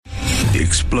The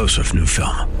explosive new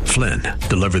film, Flynn,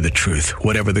 deliver the truth,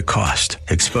 whatever the cost.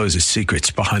 Exposes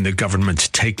secrets behind the government's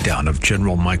takedown of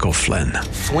General Michael Flynn.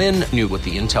 Flynn knew what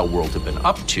the intel world had been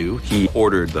up to. He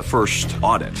ordered the first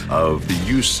audit of the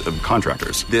use of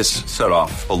contractors. This set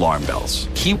off alarm bells.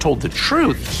 He told the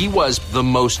truth. He was the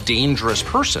most dangerous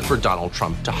person for Donald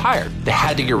Trump to hire. They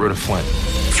had to get rid of Flynn.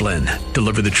 Flynn,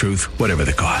 deliver the truth, whatever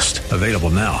the cost. Available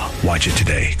now. Watch it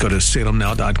today. Go to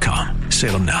salemnow.com.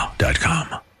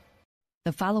 salemnow.com.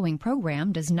 The following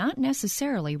program does not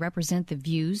necessarily represent the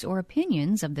views or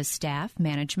opinions of the staff,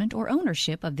 management, or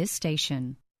ownership of this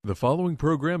station. The following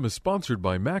program is sponsored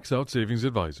by Max Out Savings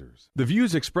Advisors. The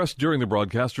views expressed during the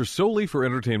broadcast are solely for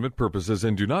entertainment purposes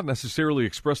and do not necessarily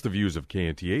express the views of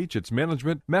KNTH, its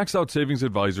management, Max Out Savings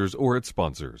Advisors, or its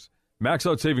sponsors. Max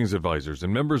Out Savings Advisors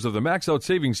and members of the Max Out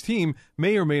Savings team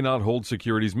may or may not hold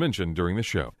securities mentioned during the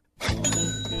show.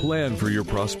 Plan for your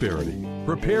prosperity.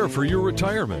 Prepare for your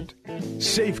retirement.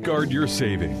 Safeguard your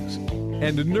savings.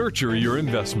 And nurture your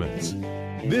investments.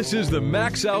 This is the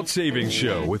Max Out Savings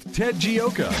Show with Ted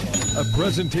Gioka, a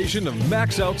presentation of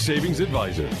Max Out Savings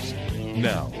Advisors.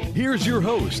 Now, here's your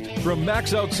host from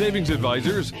Max Out Savings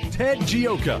Advisors, Ted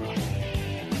Gioka.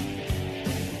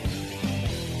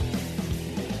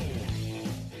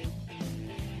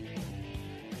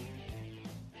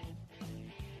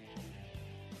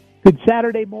 Good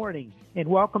Saturday morning, and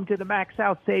welcome to the Max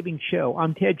Out Savings Show.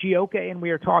 I'm Ted Gioka, and we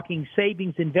are talking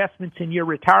savings, investments, in your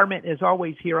retirement, as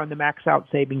always, here on the Max Out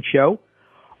Savings Show.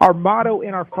 Our motto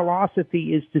and our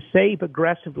philosophy is to save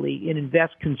aggressively and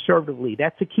invest conservatively.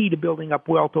 That's the key to building up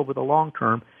wealth over the long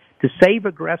term, to save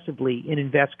aggressively and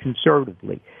invest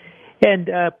conservatively. And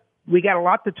we got a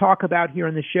lot to talk about here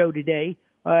on the show today.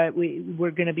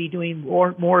 We're going to be doing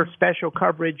more special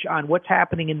coverage on what's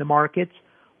happening in the markets.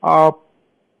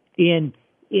 And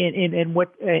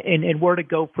where to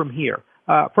go from here.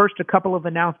 First, a couple of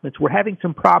announcements. We're having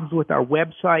some problems with our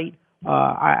website.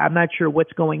 I'm not sure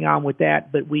what's going on with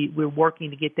that, but we're working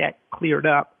to get that cleared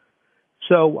up.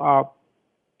 So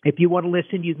if you want to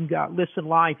listen, you can listen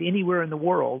live anywhere in the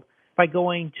world by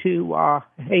going to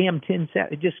AM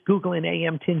 1070. Just Googling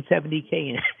AM 1070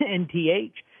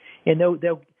 KNTH, and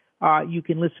you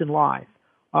can listen live.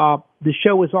 The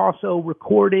show is also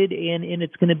recorded, and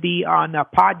it's going to be on a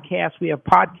podcast. We have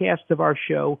podcasts of our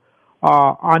show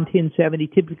on 1070.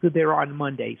 Typically, they're on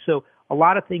Monday. So a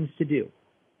lot of things to do.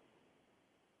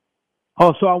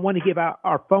 Also, I want to give out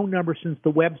our phone number since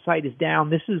the website is down.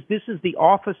 This is the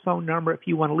office phone number. If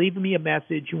you want to leave me a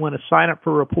message, you want to sign up for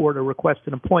a report or request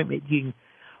an appointment, you can.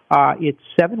 It's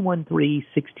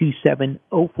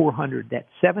 713-627-0400. That's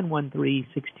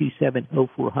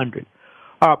 713-627-0400.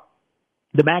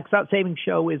 The Max Out Savings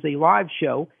Show is a live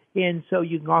show, and so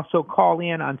you can also call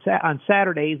in on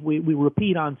Saturdays. We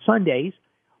repeat on Sundays.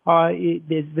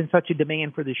 There's been such a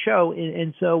demand for the show,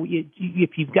 and so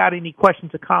if you've got any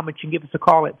questions or comments, you can give us a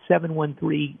call at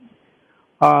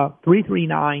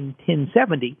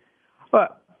 713-339-1070.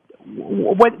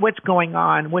 What's going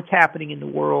on? What's happening in the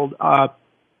world? A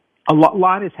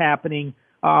lot is happening.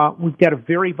 We've got a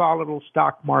very volatile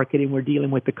stock market, and we're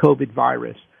dealing with the COVID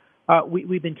virus.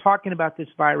 We've been talking about this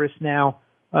virus now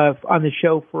on the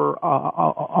show for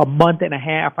a month and a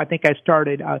half. I think I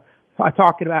started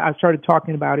talking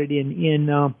about it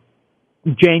in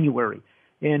January,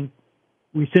 and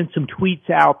we sent some tweets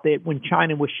out that when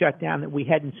China was shut down that we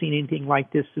hadn't seen anything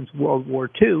like this since World War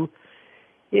II,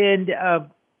 and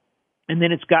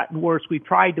then it's gotten worse. We've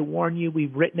tried to warn you.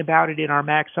 We've written about it in our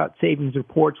Max Out Savings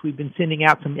reports. We've been sending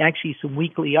out some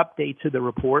weekly updates of the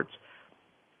reports,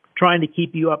 trying to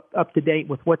keep you up to date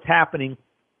with what's happening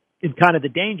and kind of the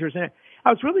dangers. And I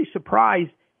was really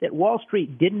surprised that Wall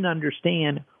Street didn't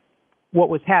understand what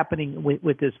was happening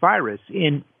with this virus.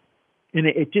 And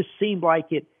it just seemed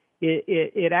like it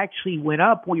actually went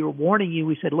up. We were warning you.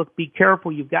 We said, look, be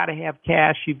careful. You've got to have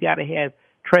cash. You've got to have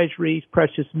treasuries,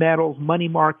 precious metals, money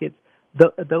markets,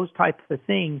 those types of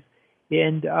things.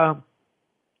 And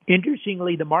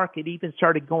interestingly, the market even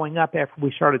started going up after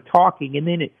we started talking.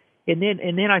 And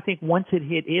then I think once it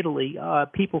hit Italy,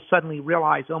 people suddenly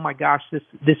realized, oh my gosh, this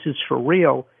is for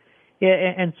real,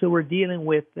 and so we're dealing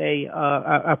with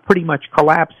a pretty much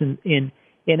collapse in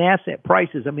asset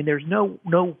prices. I mean, there's no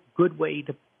good way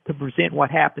to present what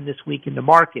happened this week in the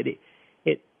market.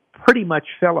 It pretty much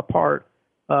fell apart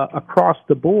across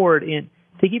the board. And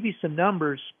to give you some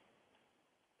numbers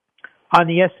on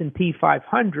the S&P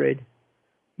 500,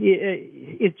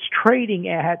 it's trading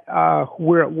at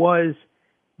where it was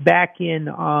back in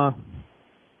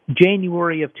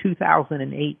January of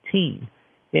 2018,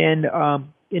 and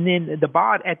then at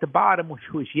the bottom,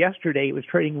 which was yesterday, it was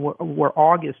trading where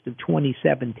August of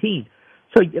 2017.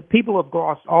 So people have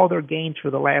lost all their gains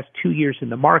for the last 2 years in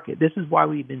the market. This is why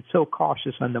we've been so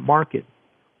cautious on the market.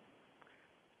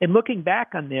 And looking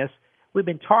back on this, we've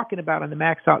been talking about on the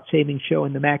Max Out Savings Show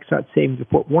and the Max Out Savings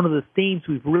Report, one of the themes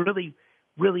we've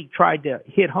really tried to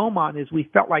hit home on is we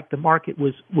felt like the market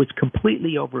was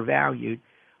completely overvalued.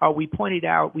 We pointed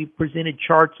out, we presented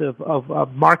charts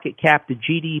of market cap to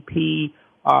GDP,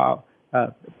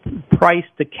 price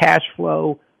to cash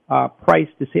flow, price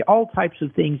to say all types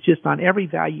of things. Just on every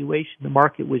valuation, the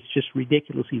market was just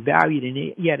ridiculously valued,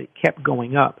 and yet it kept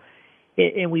going up.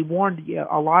 And we warned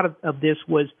a lot of this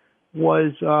was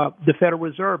the Federal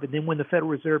Reserve, and then when the Federal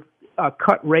Reserve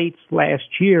cut rates last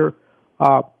year,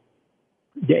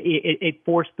 it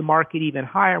forced the market even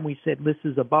higher. And we said, this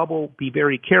is a bubble. Be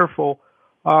very careful.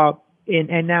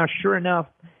 And now, sure enough,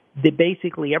 that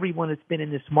basically everyone that's been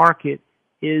in this market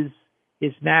is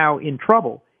now in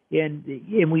trouble. And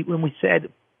when we said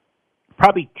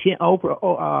probably it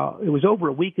was over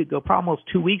a week ago, probably almost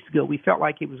 2 weeks ago, we felt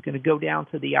like it was going to go down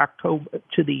to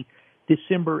the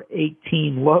December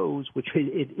 18 lows, which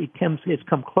has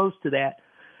come close to that.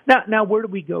 Now where do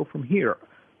we go from here?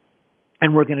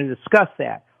 And we're going to discuss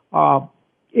that. And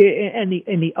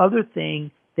the other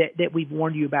thing that we've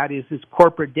warned you about is this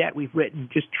corporate debt. We've written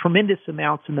just tremendous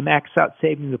amounts in the Max Out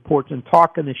Savings Reports and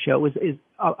talk on the show is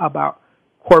about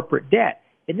corporate debt.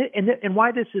 And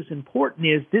why this is important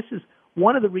is this is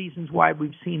one of the reasons why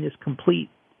we've seen this complete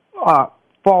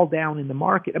fall down in the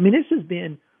market. I mean, this has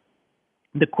been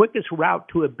the quickest route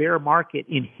to a bear market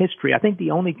in history. I think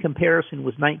the only comparison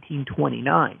was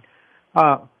 1929.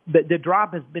 The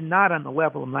drop has been not on the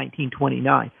level of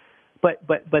 1929, but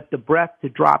the breadth to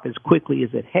drop as quickly as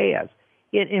it has.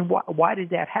 And why did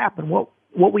that happen? Well,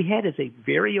 what we had is a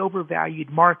very overvalued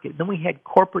market. Then we had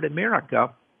corporate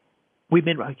America. We've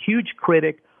been a huge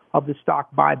critic of the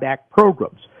stock buyback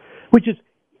programs, which is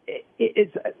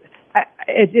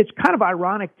it's kind of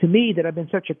ironic to me that I've been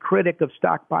such a critic of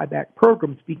stock buyback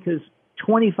programs, because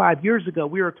 25 years ago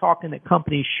we were talking that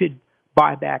companies should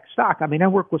buy back stock. I mean, I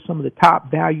worked with some of the top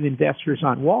value investors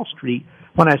on Wall Street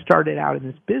when I started out in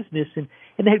this business, and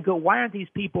they'd go, why aren't these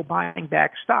people buying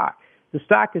back stock? The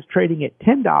stock is trading at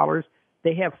 $10.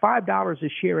 They have $5 a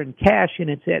share in cash, and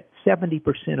it's at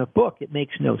 70% of book. It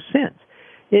makes no sense.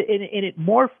 And it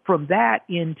morphed from that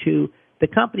into the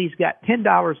company's got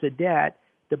 $10 of debt.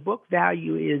 The book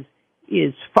value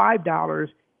is $5,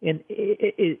 and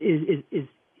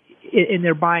and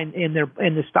they're buying and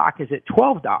the stock is at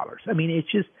 $12. I mean,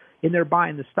 it's just, and they're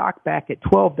buying the stock back at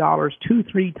 $12,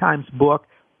 2-3 times book,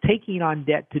 taking on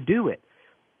debt to do it.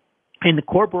 And the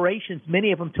corporations,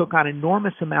 many of them took on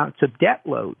enormous amounts of debt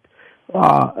load.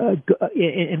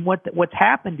 And what's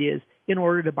happened is, in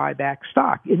order to buy back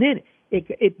stock, and then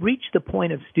it reached the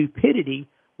point of stupidity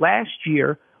last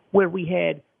year where we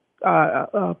had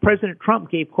President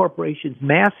Trump gave corporations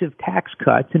massive tax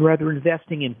cuts, and rather than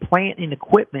investing in plant and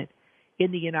equipment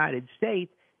in the United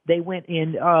States, they went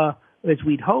in, as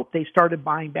we'd hoped, they started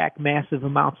buying back massive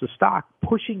amounts of stock,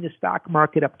 pushing the stock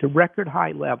market up to record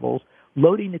high levels,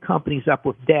 loading the companies up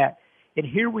with debt. And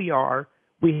here we are.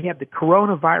 We have the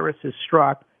coronavirus has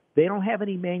struck. They don't have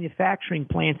any manufacturing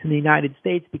plants in the United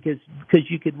States because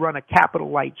you could run a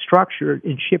capital-light structure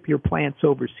and ship your plants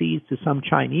overseas to some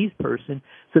Chinese person.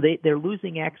 So they're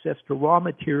losing access to raw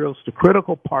materials, to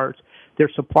critical parts. Their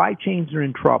supply chains are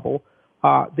in trouble.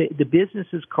 The business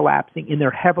is collapsing, and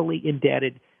they're heavily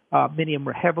indebted. Many of them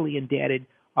are heavily indebted.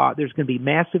 There's going to be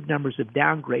massive numbers of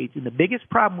downgrades. And the biggest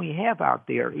problem we have out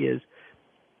there is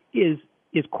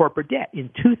corporate debt. In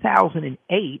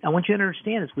 2008, I want you to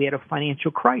understand this, we had a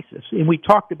financial crisis, and we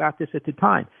talked about this at the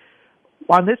time.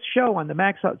 On this show, on the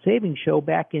Max Out Savings Show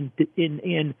back in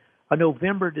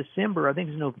November, December, I think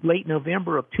it was late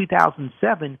November of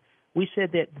 2007, we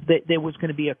said that there was going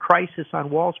to be a crisis on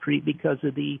Wall Street because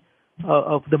of the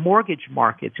mortgage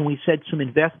markets, and we said some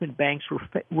investment banks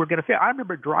were going to fail. I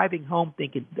remember driving home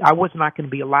thinking I was not going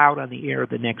to be allowed on the air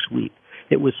the next week.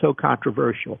 It was so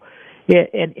controversial.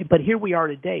 But here we are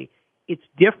today. It's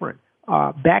different.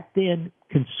 Back then,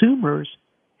 consumers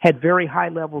had very high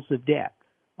levels of debt.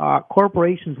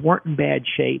 Corporations weren't in bad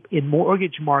shape. In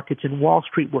mortgage markets in Wall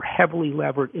Street were heavily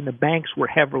levered, and the banks were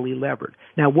heavily levered.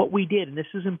 Now, what we did, and this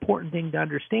is an important thing to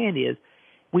understand, is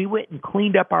we went and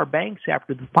cleaned up our banks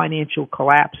after the financial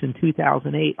collapse in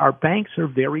 2008. Our banks are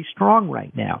very strong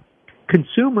right now.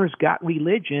 Consumers got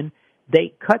religion.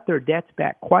 They cut their debts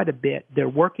back quite a bit. They're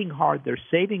working hard. They're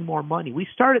saving more money. We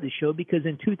started the show because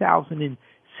in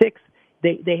 2006,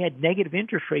 they had negative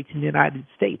interest rates in the United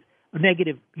States,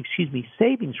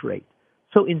 savings rate.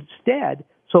 So instead,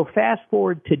 So fast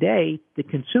forward today, the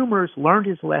consumers learned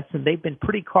his lesson. They've been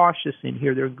pretty cautious in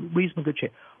here. They're in reasonably good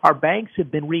shape. Our banks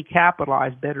have been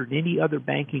recapitalized better than any other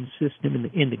banking system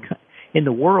in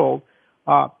the world.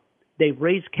 They've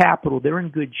raised capital. They're in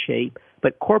good shape.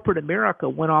 But corporate America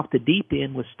went off the deep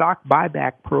end with stock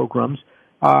buyback programs,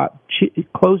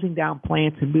 closing down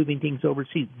plants and moving things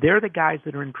overseas. They're the guys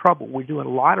that are in trouble. We're doing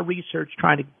a lot of research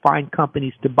trying to find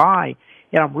companies to buy,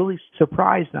 and I'm really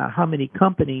surprised at how many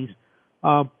companies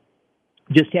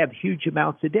just have huge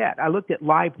amounts of debt. I looked at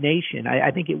Live Nation. I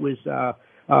think it was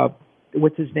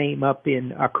what's his name up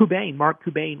in Cubain. Mark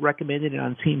Cubain recommended it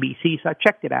on CNBC, so I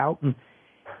checked it out. And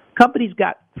companies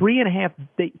got 3.5.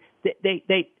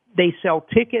 They sell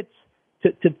tickets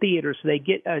to theaters. So they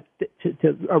get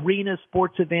to arenas,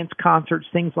 sports events, concerts,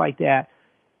 things like that.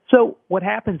 So what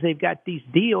happens? They've got these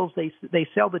deals. They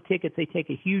sell the tickets. They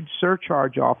take a huge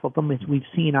surcharge off of them, as we've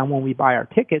seen on when we buy our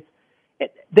tickets.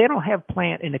 They don't have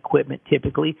plant and equipment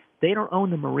typically. They don't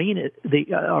own the marina. They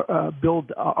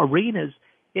build arenas,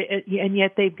 and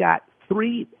yet they've got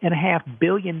 $3.5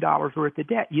 billion worth of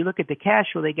debt. You look at the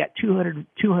cash flow; they got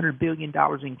 $200 billion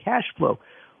in cash flow.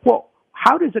 Well,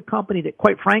 how does a company that,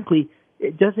 quite frankly,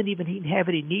 it doesn't even have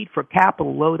any need for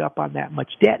capital load up on that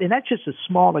much debt? And that's just a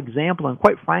small example. And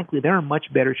quite frankly, they're in much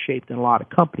better shape than a lot of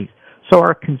companies. So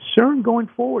our concern going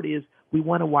forward is we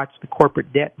want to watch the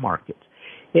corporate debt markets.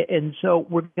 And so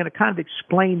we're going to kind of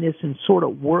explain this and sort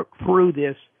of work through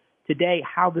this today,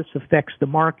 how this affects the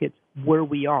markets, where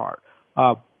we are.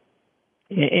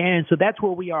 And so that's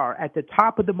where we are. At the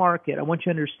top of the market, I want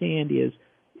you to understand is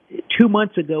 2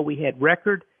 months ago we had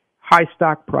record high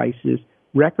stock prices,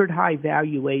 record high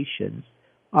valuations.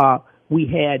 We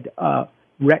had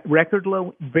record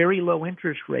low, very low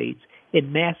interest rates,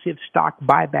 and massive stock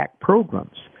buyback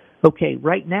programs. Okay,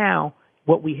 right now,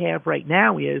 what we have right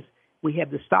now is we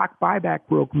have the stock buyback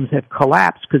programs have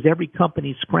collapsed because every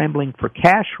company's scrambling for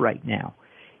cash right now.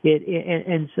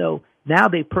 And so now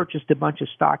they've purchased a bunch of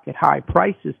stock at high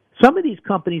prices. Some of these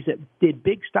companies that did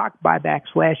big stock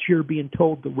buybacks last year are being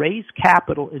told to raise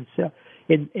capital and sell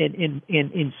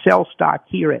and sell stock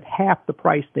here at half the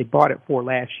price they bought it for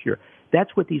last year.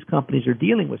 That's what these companies are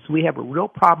dealing with. So we have a real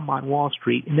problem on Wall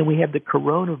Street, and then we have the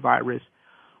coronavirus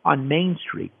on Main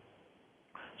Street.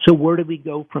 So where do we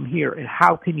go from here, and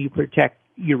how can you protect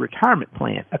your retirement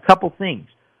plan? A couple things.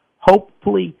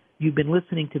 Hopefully you've been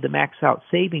listening to the Max Out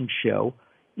Savings Show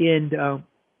and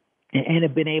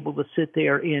have been able to sit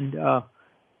there and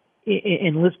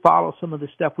let's follow some of the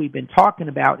stuff we've been talking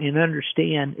about and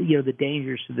understand, the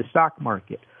dangers of the stock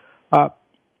market.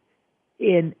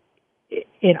 And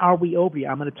are we over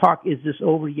yet? I'm going to talk, is this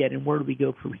over yet, and where do we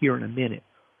go from here in a minute?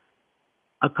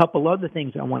 A couple other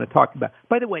things I want to talk about.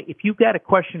 By the way, if you've got a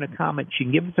question or comment, you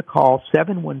can give us a call,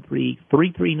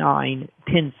 713-339-1070.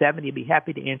 I'd be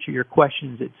happy to answer your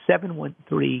questions at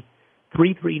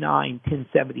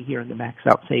 713-339-1070 here in the Max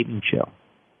Out Savings Show.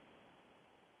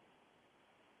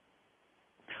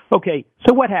 Okay,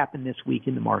 so what happened this week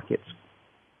in the markets?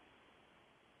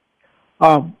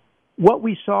 What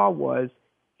we saw is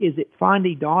it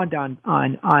finally dawned on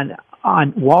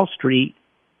Wall Street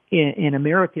and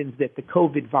Americans that the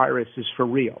COVID virus is for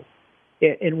real,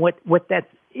 and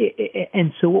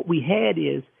so what we had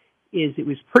is it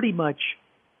was pretty much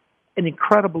an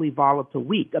incredibly volatile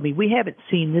week. I mean, we haven't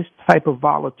seen this type of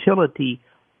volatility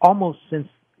almost since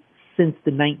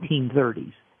the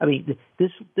 1930s. I mean,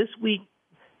 this week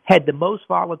had the most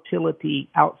volatility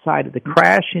outside of the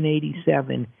crash in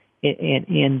 '87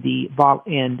 and the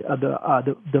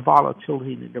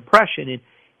volatility in the Depression.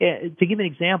 And to give an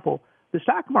example, the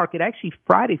stock market actually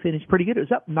Friday finished pretty good. It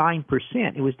was up 9%.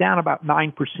 It was down about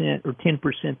 9% or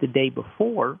 10% the day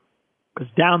before. It was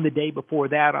down the day before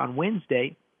that on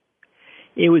Wednesday.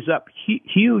 It was up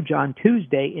huge on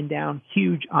Tuesday and down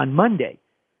huge on Monday.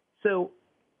 So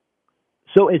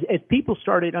as people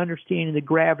started understanding the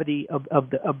gravity of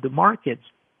the markets,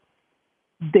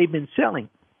 they've been selling.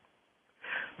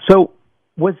 So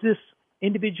was this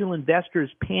individual investors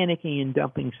panicking and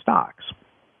dumping stocks?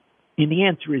 And the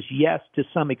answer is yes, to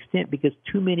some extent, because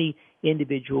too many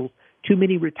individuals, too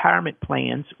many retirement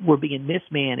plans were being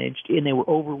mismanaged and they were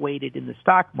overweighted in the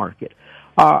stock market.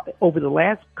 Over the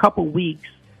last couple weeks,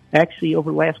 actually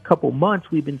over the last couple months,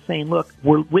 we've been saying, look,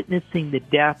 we're witnessing the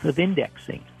death of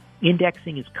indexing.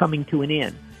 Indexing is coming to an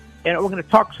end. And we're going to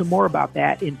talk some more about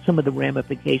that and some of the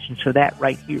ramifications for that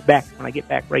right here, when I get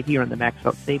back right here on the Max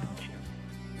Out Savings Show.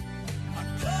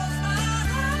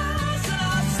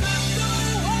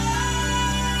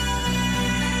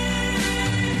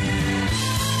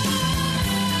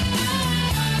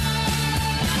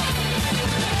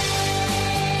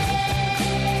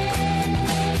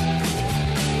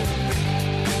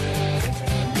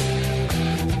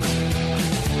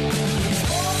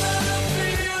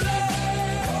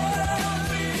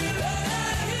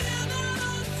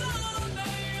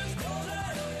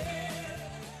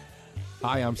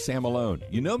 Hi, I'm Sam Malone.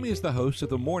 You know me as the host of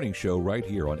the morning show right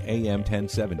here on AM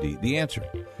 1070, The Answer.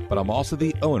 But I'm also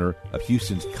the owner of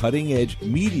Houston's cutting-edge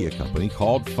media company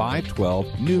called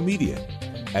 512 New Media.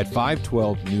 At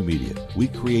 512 New Media, we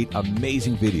create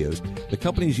amazing videos the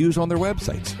companies use on their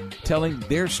websites, telling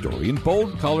their story in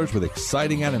bold colors with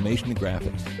exciting animation and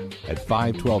graphics. At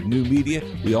 512 New Media,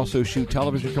 we also shoot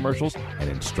television commercials and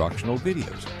instructional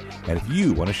videos. And if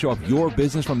you want to show off your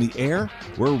business from the air,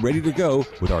 we're ready to go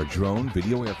with our drone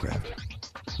video aircraft.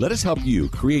 Let us help you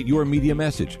create your media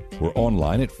message. We're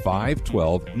online at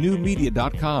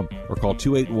 512newmedia.com or call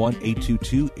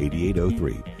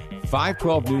 281-822-8803.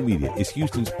 512 New Media is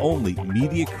Houston's only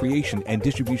media creation and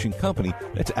distribution company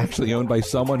that's actually owned by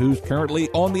someone who's currently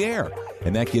on the air.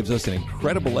 And that gives us an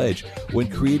incredible edge when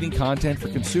creating content for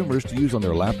consumers to use on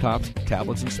their laptops,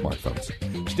 tablets, and smartphones.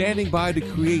 Standing by to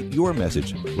create your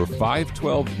message, we're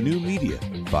 512 New Media,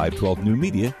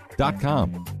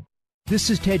 512newmedia.com. This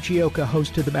is Ted Gioka,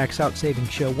 host of the Max Out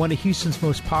Savings Show, one of Houston's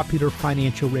most popular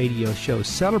financial radio shows,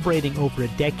 celebrating over a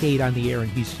decade on the air in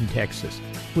Houston, Texas.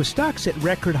 With stocks at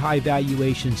record high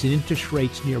valuations and interest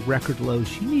rates near record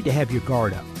lows, you need to have your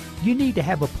guard up. You need to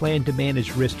have a plan to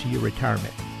manage risk to your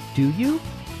retirement. Do you?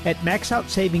 At Max Out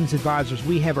Savings Advisors,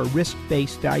 we have a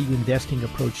risk-based value investing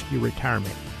approach to your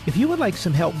retirement. If you would like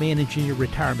some help managing your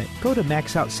retirement, go to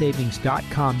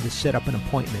maxoutsavings.com to set up an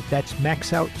appointment. That's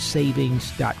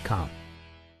maxoutsavings.com.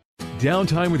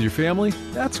 Downtime with your family?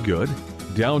 That's good.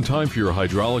 Downtime for your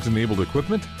hydraulics-enabled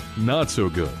equipment? Not so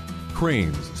good.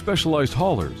 Cranes, specialized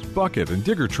haulers, bucket, and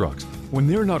digger trucks. When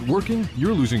they're not working,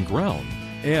 you're losing ground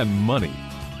and money.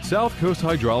 South Coast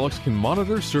Hydraulics can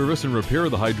monitor, service, and repair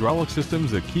the hydraulic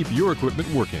systems that keep your equipment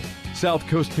working. South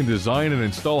Coast can design and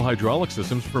install hydraulic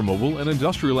systems for mobile and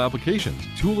industrial applications,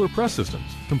 tool or press systems,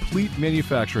 complete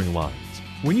manufacturing lines.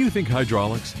 When you think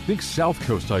hydraulics, think South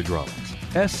Coast Hydraulics.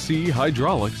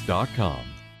 schydraulics.com.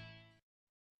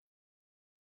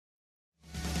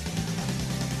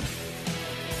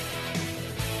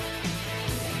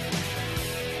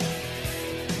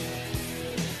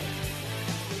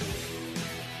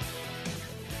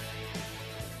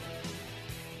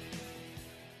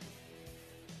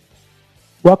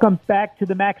 Welcome back to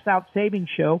the Max Out Savings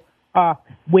Show.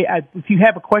 If you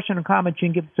have a question or comment, you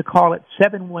can give us a call at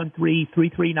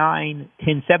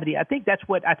 713-339-1070. I think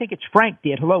it's Frank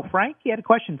did. Hello, Frank. You had a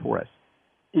question for us.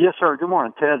 Yes, sir. Good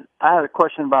morning, Ted. I had a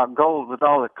question about gold. With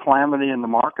all the calamity in the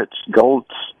markets, gold's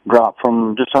dropped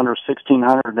from just under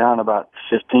 1,600 down to about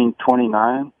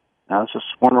 1,529. I was just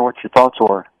wondering what your thoughts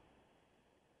were.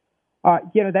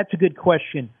 That's a good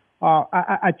question.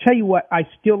 I tell you what, I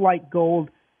still like gold.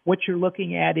 What you're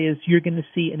looking at is you're going to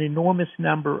see an enormous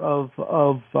number of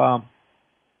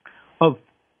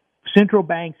central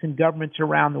banks and governments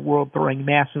around the world throwing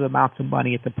massive amounts of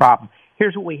money at the problem.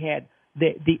 Here's what we had: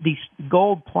 the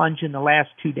gold plunged in the last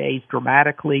 2 days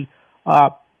dramatically,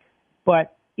 but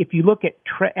if you look at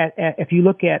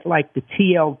like the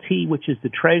TLT, which is the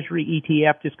Treasury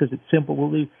ETF, just because it's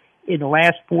simple, in the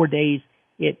last 4 days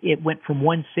it went from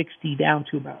 160 down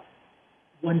to about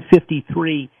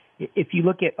 153. If you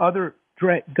look at other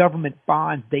government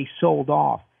bonds, they sold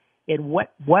off. And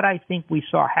what I think we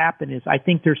saw happen is I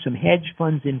think there's some hedge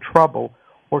funds in trouble,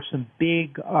 or some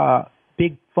big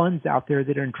funds out there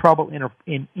that are in trouble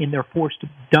and they're forced to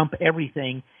dump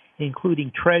everything,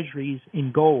 including treasuries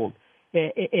in gold.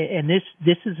 And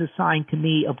this is a sign to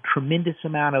me of tremendous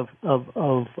amount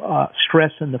of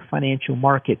stress in the financial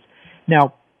markets.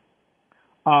 Now,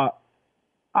 I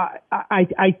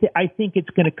think it's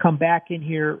going to come back in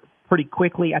here pretty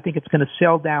quickly. I think it's going to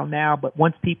sell down now, but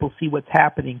once people see what's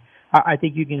happening, I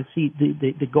think you're going to see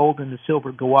the gold and the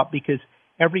silver go up, because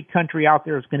every country out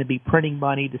there is going to be printing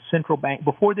money. The central bank,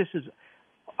 before this is,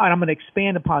 and I'm going to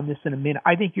expand upon this in a minute,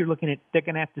 I think you're looking at, they're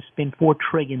going to have to spend $4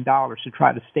 trillion to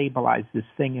try to stabilize this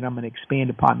thing, and I'm going to expand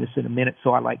upon this in a minute,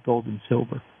 so I like gold and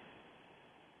silver.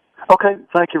 Okay,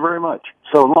 thank you very much.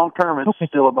 So long term, it's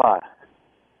still a buy.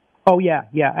 Oh, yeah,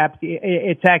 absolutely.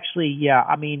 It's actually,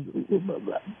 I mean,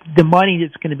 the money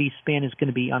that's going to be spent is going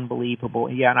to be unbelievable.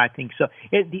 Yeah, and I think so.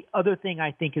 The other thing I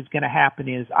think is going to happen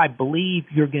is I believe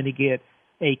you're going to get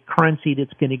a currency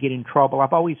that's going to get in trouble.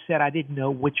 I've always said I didn't know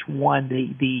which one,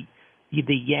 the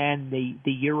yen, the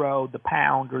euro, the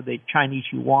pound, or the Chinese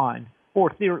yuan,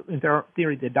 or in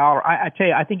theory the dollar. I tell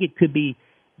you, I think it could be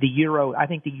the euro. I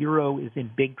think the euro is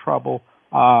in big trouble.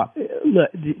 Look,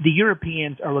 the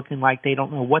Europeans are looking like they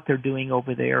don't know what they're doing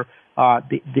over there.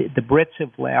 The Brits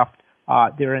have left.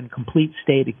 They're in complete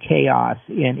state of chaos,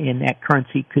 and that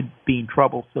currency could be in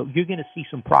trouble. So you're going to see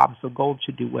some problems. So gold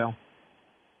should do well.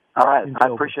 All right. I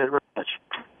appreciate it very much.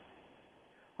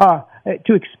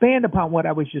 To expand upon what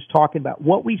I was just talking about,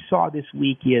 what we saw this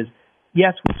week is,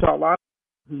 yes, we saw a lot of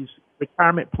whose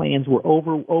retirement plans were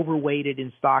overweighted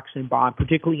in stocks and bonds,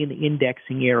 particularly in the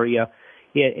indexing area,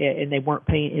 and they weren't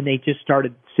paying, and they just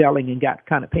started selling and got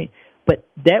kind of paying. But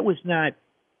that was not.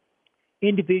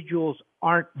 Individuals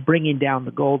aren't bringing down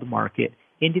the gold market.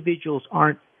 Individuals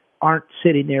aren't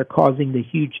sitting there causing the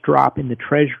huge drop in the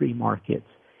treasury markets.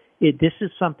 This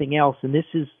is something else, and this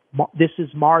is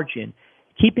margin.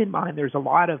 Keep in mind, there's a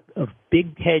lot of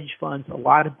big hedge funds, a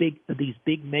lot of these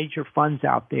big major funds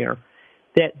out there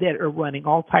that are running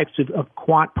all types of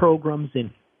quant programs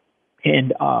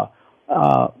and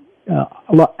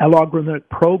algorithmic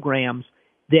programs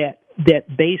that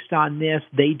based on this,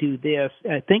 they do this.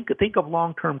 Think of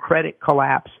long-term credit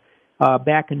collapse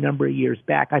back a number of years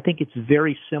back. I think it's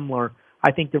very similar.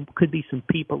 I think there could be some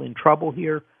people in trouble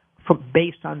here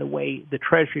based on the way the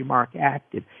Treasury market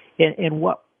acted. And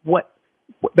what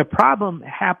the problem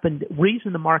happened,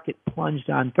 reason the market plunged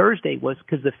on Thursday was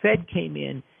because the Fed came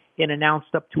in and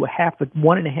announced up to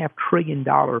 $1.5 trillion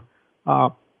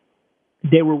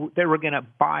they were going to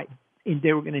buy, and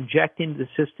they were going to inject into the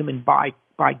system and buy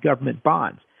government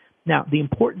bonds. Now, the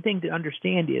important thing to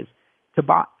understand is the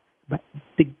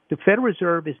Federal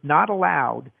Reserve is not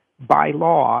allowed by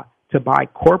law to buy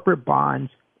corporate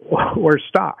bonds or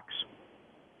stocks.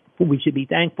 We should be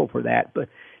thankful for that, but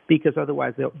because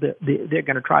otherwise they're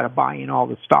going to try to buy in all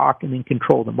the stock and then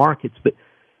control the markets. But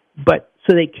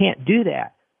so they can't do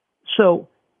that. So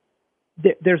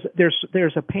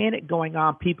there's a panic going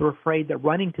on. People are afraid they're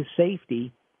running to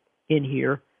safety in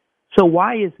here. So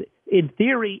why is it? In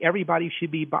theory, everybody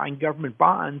should be buying government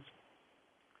bonds.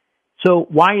 So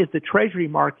why is the Treasury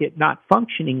market not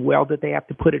functioning well that they have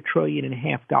to put $1.5 trillion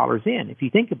in, if you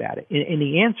think about it? And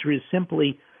the answer is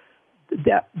simply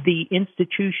that the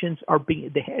institutions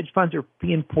the hedge funds are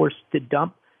being forced to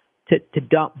dump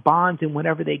bonds and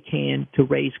whatever they can to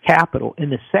raise capital.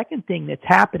 And the second thing that's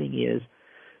happening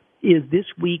is this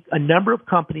week a number of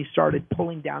companies started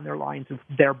pulling down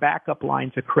their backup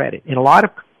lines of credit. And a lot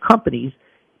of companies,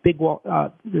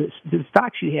 the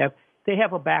stocks you have, they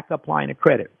have a backup line of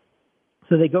credit.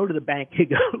 So they go to the bank, they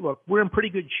go, look, we're in pretty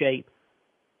good shape,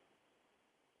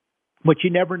 but you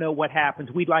never know what happens.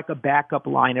 We'd like a backup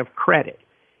line of credit.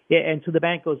 And so the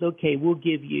bank goes, okay, we'll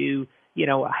give you,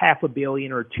 $500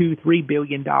 million or $2-3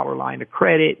 billion line of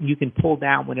credit, and you can pull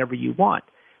down whenever you want.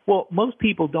 Well, most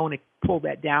people don't pull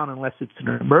that down unless it's an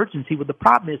emergency. Well, the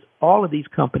problem is all of these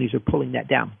companies are pulling that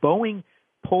down. Boeing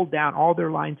pulled down all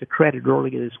their lines of credit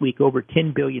earlier this week, over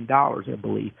 $10 billion, I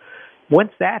believe.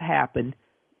 Once that happened,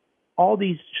 all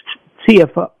these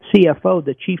CFO,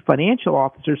 the chief financial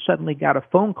officers, suddenly got a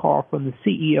phone call from the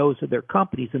CEOs of their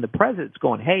companies, and the president's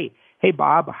going, hey,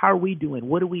 Bob, how are we doing?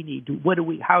 What do we need?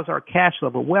 How's our cash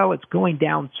level? Well, it's going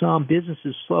down some. Business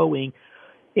is slowing.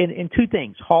 And two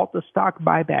things: halt the stock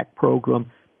buyback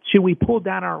program. Should we pull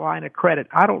down our line of credit?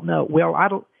 I don't know. Well,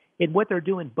 And what they're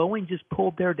doing, Boeing just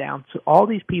pulled their down, so all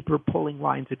these people are pulling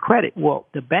lines of credit. Well,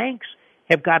 the banks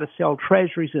have got to sell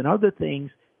treasuries and other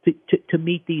things to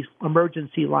meet these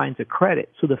emergency lines of credit.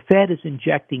 So the Fed is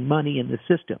injecting money in the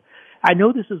system. I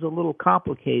know this is a little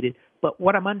complicated, but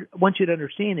what I want you to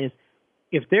understand is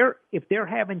if they're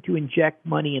having to inject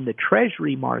money in the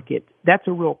treasury market, that's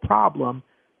a real problem.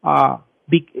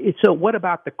 So what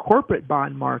about the corporate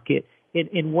bond market,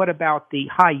 and what about the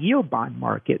high-yield bond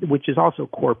market, which is also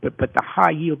corporate, but the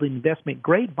high-yield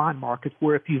investment-grade bond markets,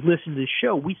 where if you've listened to the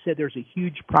show, we said there's a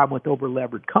huge problem with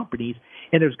over-levered companies,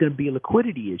 and there's going to be a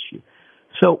liquidity issue.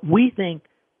 So we think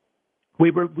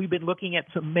we've been looking at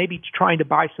maybe trying to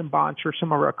buy some bonds for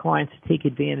some of our clients to take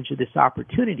advantage of this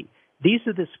opportunity. These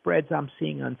are the spreads I'm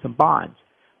seeing on some bonds.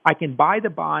 I can buy the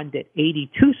bond at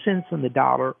 82 cents on the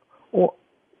dollar,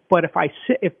 but if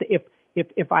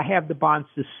I have the bonds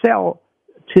to sell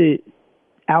to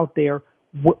out there,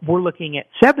 we're looking at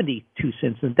 72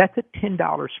 cents, and that's a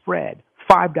 $10 spread,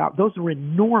 $5. Those are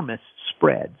enormous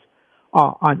spreads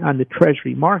on the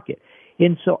Treasury market.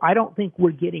 And so I don't think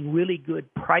we're getting really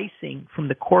good pricing from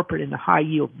the corporate and the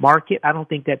high-yield market. I don't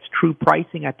think that's true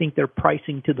pricing. I think they're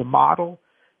pricing to the model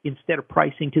instead of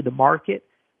pricing to the market,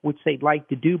 which they'd like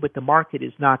to do, but the market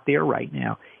is not there right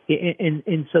now.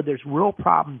 And so there's real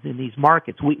problems in these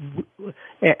markets.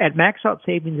 At Max Out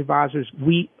Savings Advisors,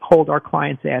 we hold our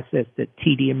clients' assets at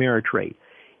TD Ameritrade.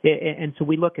 And so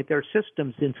we look at their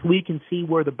systems, and so we can see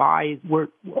where the bonds,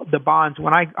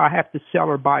 when I have to sell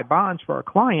or buy bonds for our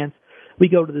clients, we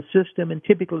go to the system, and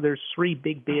typically there's 3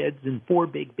 big bids and 4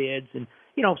 big bids, and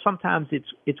sometimes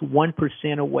it's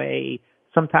 1% away,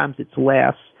 sometimes it's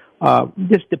less.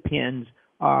 This depends.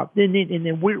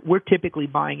 Then we're typically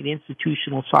buying an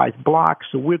institutional sized block,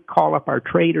 so we'll call up our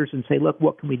traders and say, look,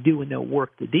 what can we do, and they'll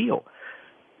work the deal.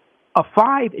 A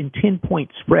 5 and 10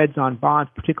 point spreads on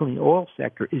bonds, particularly in the oil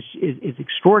sector, is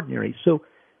extraordinary. So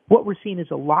what we're seeing is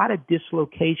a lot of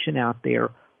dislocation out there,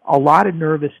 a lot of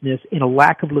nervousness, and a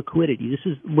lack of liquidity.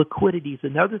 Liquidity is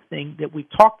another thing that we've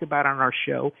talked about on our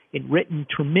show and written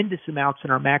tremendous amounts in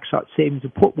our Max Out Savings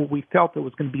Report, where we felt there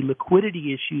was going to be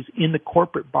liquidity issues in the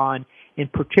corporate bond, in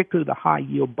particular the high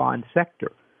yield bond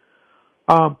sector.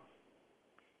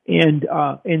 And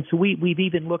so we've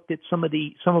even looked at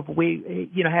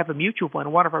we have a mutual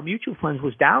fund. One of our mutual funds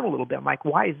was down a little bit. I'm like,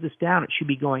 why is this down? It should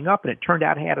be going up. And it turned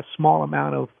out it had a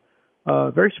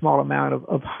very small amount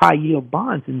of high yield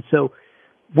bonds. And so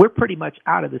we're pretty much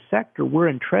out of the sector. We're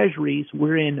in treasuries.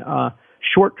 We're in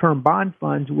short-term bond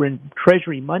funds. We're in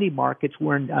treasury money markets.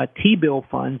 We're in T-bill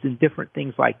funds and different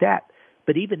things like that.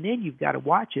 But even then, you've got to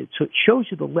watch it. So it shows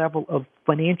you the level of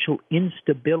financial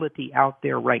instability out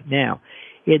there right now.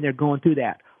 And they're going through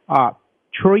that. $1.5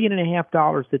 trillion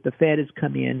that the Fed has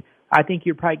come in. I think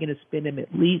you're probably going to spend them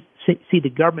at least, see the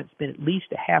government spend at least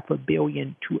 $500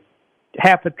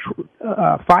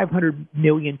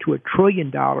 million to $1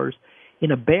 trillion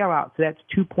in a bailout. So that's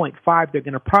 2.5. They're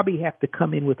going to probably have to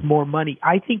come in with more money.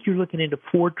 I think you're looking into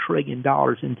 $4 trillion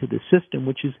into the system,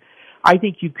 which is, I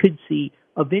think you could see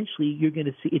eventually you're going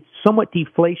to see it's somewhat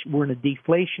deflation. We're in a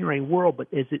deflationary world, but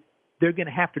they're going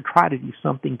to have to try to do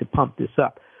something to pump this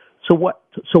up. So what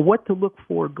to look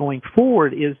for going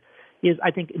forward is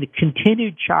I think in a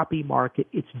continued choppy market,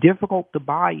 it's difficult to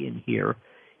buy in here,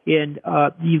 and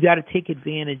you've got to take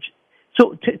advantage.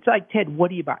 So it's like, Ted,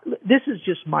 what do you buy? This is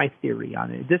just my theory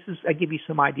on it. I give you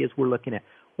some ideas we're looking at.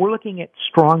 We're looking at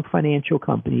strong financial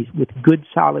companies with good,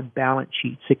 solid balance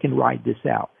sheets that can ride this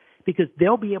out, because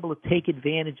they'll be able to take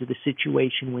advantage of the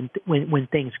situation when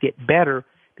things get better,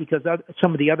 because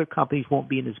some of the other companies won't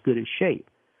be in as good a shape.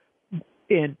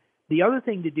 And the other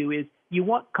thing to do is you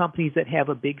want companies that have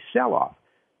a big sell-off.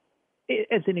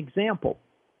 As an example,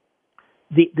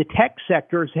 the tech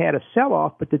sector's had a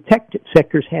sell-off, but the tech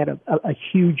sector's had a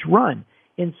huge run.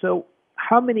 And so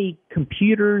how many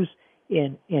computers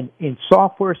and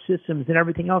software systems and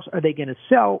everything else are they going to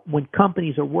sell when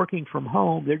companies are working from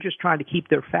home? They're just trying to keep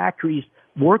their factories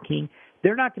working.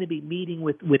 They're not going to be meeting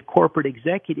with corporate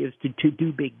executives to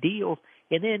do big deals.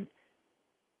 And then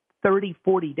 30,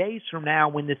 40 days from now,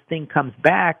 when this thing comes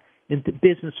back and the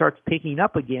business starts picking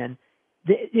up again,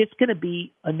 it's going to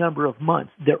be a number of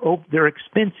months. They're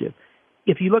expensive.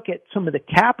 If you look at some of the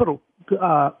capital,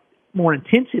 more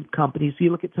intensive companies,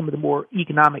 you look at some of the more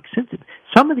economic sensitive,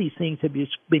 some of these things have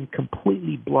just been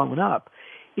completely blown up.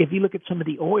 If you look at some of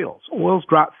the oils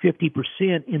dropped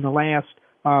 50% in the last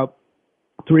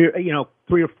 3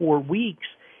 or 4 weeks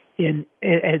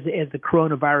as the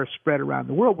coronavirus spread around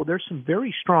the world. Well, there's some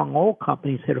very strong oil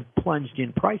companies that have plunged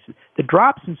in prices. The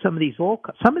drops in some of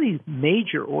these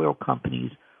major oil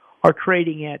companies are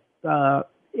trading at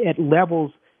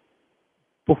levels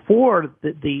before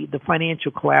the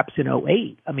financial collapse in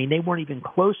 2008. I mean, they weren't even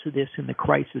close to this in the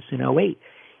crisis in 2008.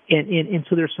 And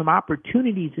so there's some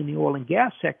opportunities in the oil and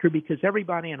gas sector, because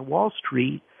everybody on Wall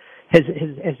Street has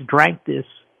drank this,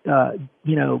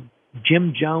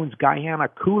 Jim Jones Guyana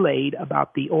Kool-Aid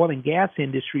about the oil and gas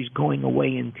industries going away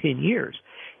in 10 years.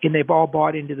 And they've all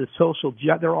bought into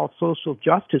they're all social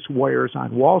justice warriors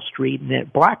on Wall Street and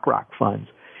at BlackRock funds.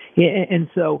 And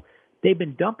so they've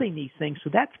been dumping these things. So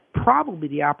that's probably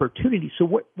the opportunity. So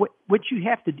what you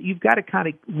have to do, you've got to kind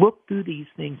of look through these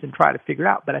things and try to figure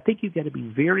out. But I think you've got to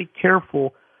be very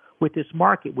careful with this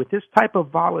market. With this type of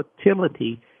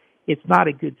volatility, it's not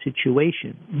a good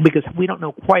situation, because we don't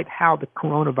know quite how the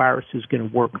coronavirus is going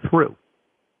to work through.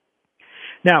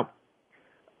 Now,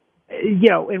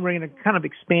 and we're going to kind of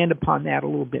expand upon that a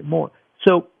little bit more.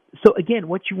 So again,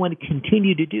 what you want to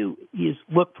continue to do is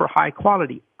look for high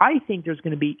quality. I think there's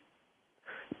going to be,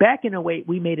 back in 2008,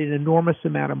 we made an enormous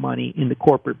amount of money in the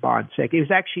corporate bond sector. It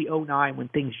was actually 2009 when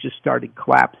things just started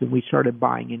collapsing. We started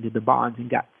buying into the bonds and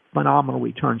got phenomenal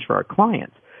returns for our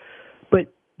clients.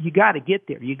 But you got to get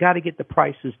there. You got to get the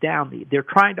prices down. They're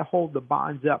trying to hold the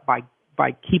bonds up by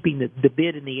keeping the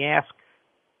bid and the ask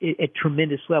at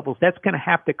tremendous levels. That's going to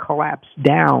have to collapse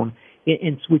down,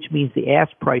 which means the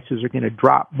ask prices are going to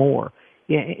drop more.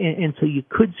 And so you're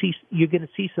going to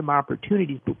see some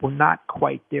opportunities, but we're not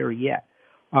quite there yet.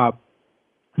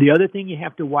 The other thing you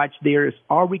have to watch there is,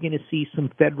 are we going to see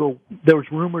there's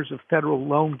rumors of federal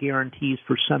loan guarantees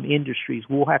for some industries.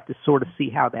 We'll have to sort of see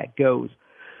how that goes.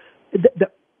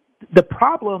 The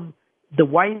problem the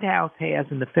White House has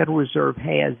and the Federal Reserve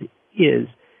has is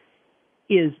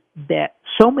that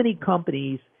so many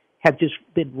companies have just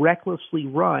been recklessly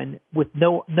run with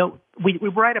no. We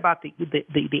write about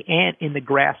the ant and the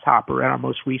grasshopper in our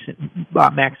most recent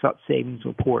Max Out Savings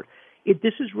report.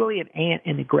 This is really an ant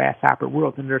and the grasshopper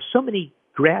world, and there's so many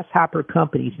grasshopper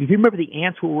companies. If you remember, the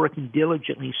ants were working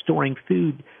diligently storing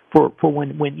food for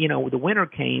when the winter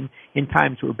came and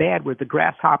times were bad, where the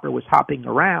grasshopper was hopping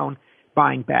around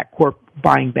buying back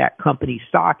company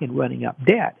stock and running up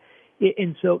debt.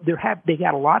 And so they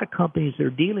got a lot of companies they're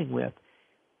dealing with.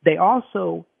 They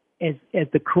also, as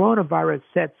the coronavirus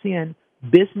sets in,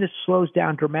 business slows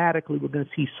down dramatically. We're going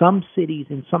to see some cities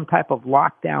in some type of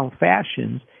lockdown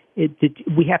fashions.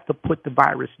 We have to put the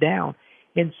virus down.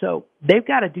 And so they've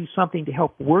got to do something to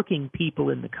help working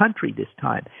people in the country this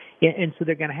time. And so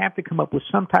they're going to have to come up with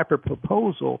some type of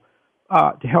proposal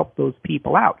to help those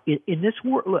people out. In this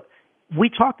world, look, we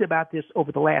talked about this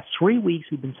over the last 3 weeks.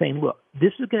 We've been saying, look,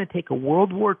 this is going to take a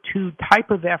World War II type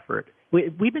of effort.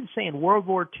 We've been saying World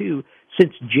War II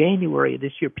since January of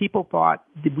this year. People thought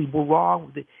that we were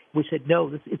wrong. We said,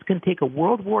 no, it's going to take a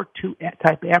World War II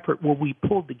type effort where we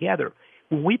pulled together.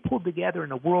 When we pulled together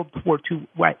in a World War II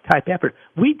type effort,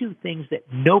 we do things that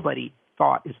nobody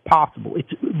thought is possible.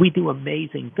 We do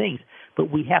amazing things, but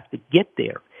we have to get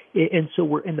there. And so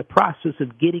we're in the process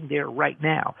of getting there right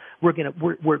now. We're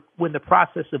in the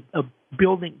process of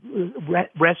building,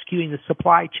 rescuing the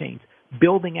supply chains,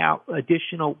 building out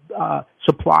additional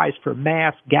supplies for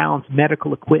masks, gowns,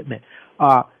 medical equipment,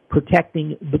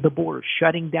 protecting the border,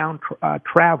 shutting down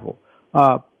travel,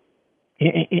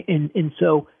 and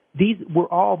so we're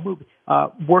all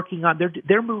working on.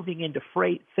 They're moving into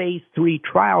phase 3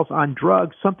 trials on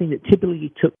drugs, something that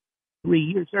typically took 3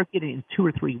 years. They're getting in 2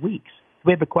 or 3 weeks. Do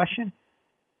we have a question?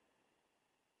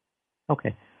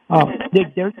 Okay.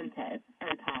 There's Ted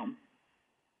or Tom.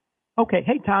 Okay.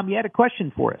 Hey, Tom, you had a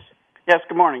question for us. Yes,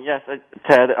 good morning. Yes,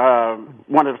 Ted,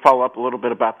 wanted to follow up a little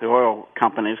bit about the oil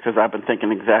companies because I've been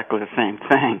thinking exactly the same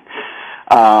thing.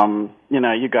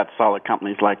 You got solid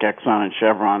companies like Exxon and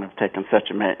Chevron have taken such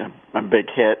a big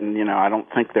hit, and, I don't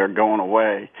think they're going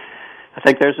away. I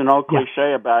think there's an old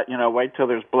cliche about, wait till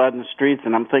there's blood in the streets,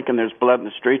 and I'm thinking there's blood in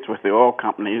the streets with the oil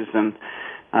companies, and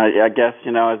I guess,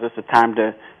 is this a time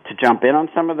to jump in on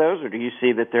some of those, or do you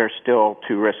see that they're still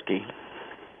too risky?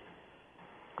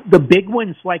 The big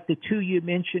ones, like the two you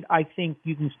mentioned, I think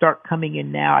you can start coming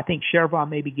in now. I think Chevron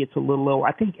maybe gets a little lower.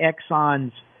 I think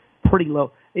Exxon's pretty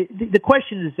low. The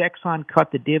question is, Exxon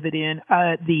cut the dividend?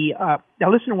 I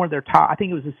listened to one of their top, I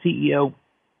think it was the CEO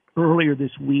earlier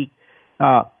this week,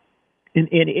 and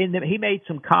he made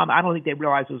some comment. I don't think they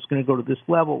realized it was going to go to this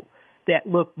level. That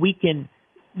look, we can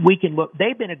look.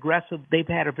 They've been aggressive. They've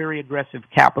had a very aggressive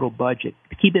capital budget.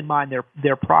 Keep in mind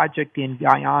their project in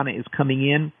Guyana is coming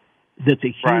in. That's a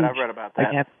huge. Right, I've read about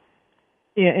that.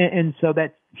 And so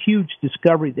that's huge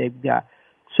discovery they've got.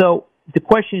 So the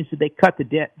question is, did they cut the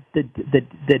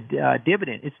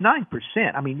dividend? It's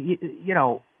 9%. I mean, it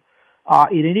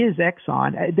is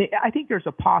Exxon. I think there's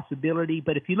a possibility,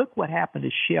 but if you look what happened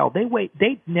to Shell,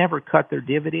 they never cut their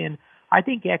dividend. I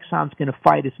think Exxon's going to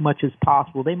fight as much as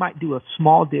possible. They might do a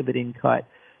small dividend cut,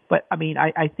 but I mean,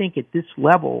 I think at this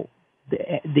level,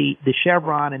 the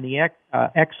Chevron and the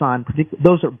Exxon,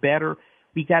 those are better.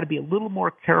 We got to be a little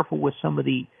more careful with some of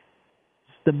the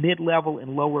mid-level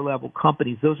and lower-level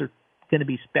companies. Those are going to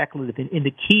be speculative, and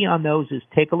the key on those is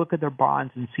take a look at their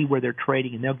bonds and see where they're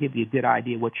trading, and they'll give you a good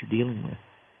idea what you're dealing with.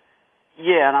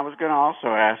 Yeah, and I was going to also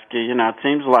ask you, it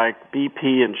seems like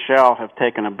BP and Shell have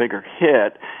taken a bigger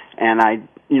hit, and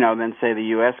than say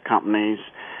the U.S. companies.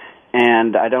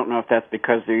 And I don't know if that's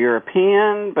because they're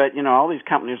European, but, all these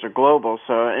companies are global.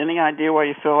 So any idea why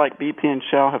you feel like BP and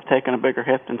Shell have taken a bigger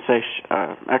hit than, say,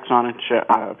 Exxon and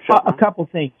Shell? A couple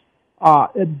things.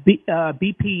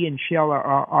 BP and Shell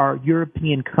are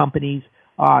European companies.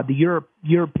 The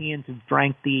Europeans have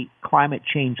drank the climate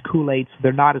change Kool-Aid, so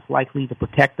they're not as likely to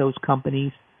protect those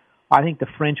companies. I think the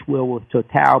French will with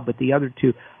Total, but the other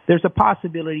two, there's a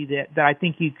possibility that I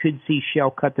think you could see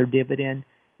Shell cut their dividend.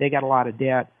 They got a lot of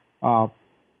debt.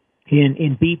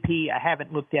 In BP, I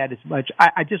haven't looked at as much.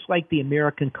 I just like the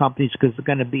American companies because they're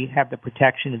going to have the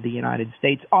protection of the United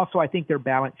States. Also, I think their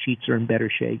balance sheets are in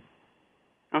better shape.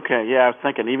 Okay, yeah, I was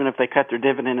thinking even if they cut their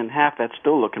dividend in half, that's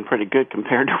still looking pretty good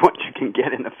compared to what you can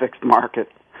get in the fixed market.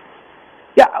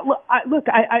 Yeah, look,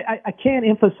 I can't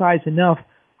emphasize enough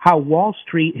how Wall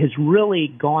Street has really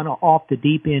gone off the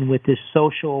deep end with this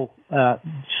social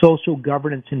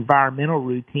governance environmental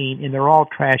routine, and they're all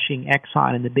trashing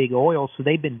Exxon and the big oil, so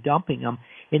they've been dumping them.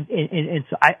 And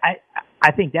so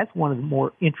I think that's one of the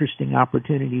more interesting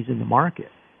opportunities in the market.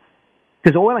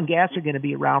 Because oil and gas are going to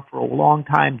be around for a long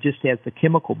time, just as the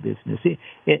chemical business.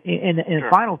 And the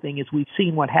final thing is, we've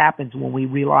seen what happens when we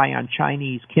rely on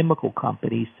Chinese chemical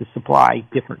companies to supply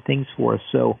different things for us.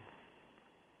 So,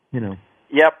 Yep.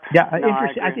 Yeah, no,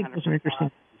 interesting. I think those are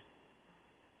interesting.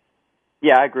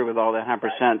 Yeah, I agree with all that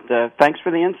 100%. Thanks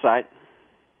for the insight.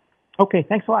 Okay,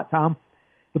 thanks a lot, Tom.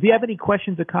 If you have any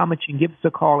questions or comments, you can give us a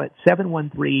call at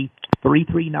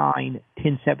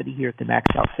 713-339-1070 here at the Max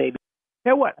Out Savings.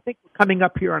 You know what? I think we're coming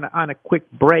up here on a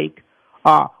quick break.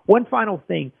 One final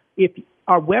thing. If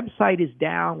our website is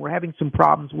down, we're having some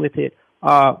problems with it,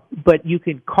 but you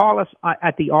can call us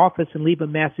at the office and leave a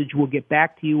message. We'll get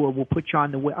back to you, or we'll put you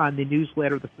on the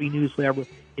newsletter, the free newsletter.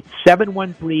 It's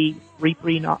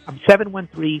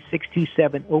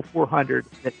 713-627-0400.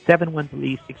 That's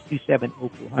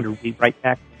 713-627-0400. We'll be right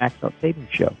back to the Max Out Savings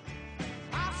Show.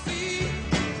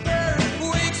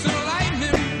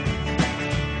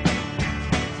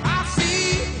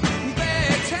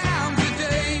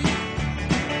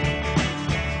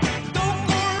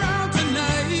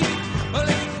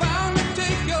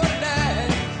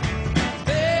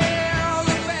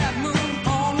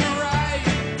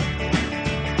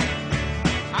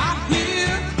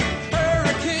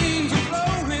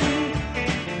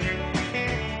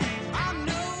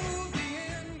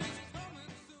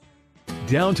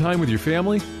 Downtime with your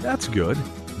family? That's good.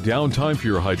 Downtime for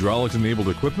your hydraulics-enabled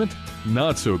equipment?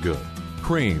 Not so good.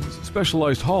 Cranes,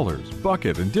 specialized haulers,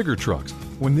 bucket, and digger trucks.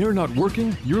 When they're not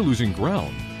working, you're losing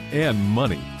ground and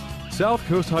money. South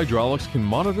Coast Hydraulics can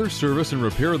monitor, service, and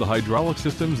repair the hydraulic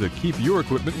systems that keep your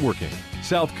equipment working.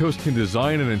 South Coast can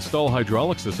design and install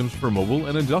hydraulic systems for mobile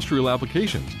and industrial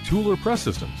applications, tool or press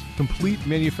systems, complete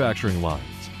manufacturing lines.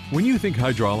 When you think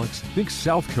hydraulics, think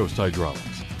South Coast Hydraulics.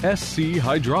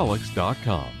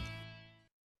 SCHydraulics.com.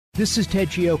 This is Ted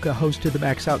Gioka, host of the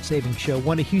Max Out Savings Show,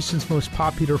 one of Houston's most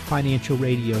popular financial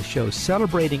radio shows,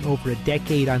 celebrating over a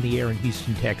decade on the air in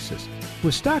Houston, Texas.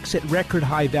 With stocks at record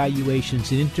high valuations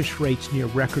and interest rates near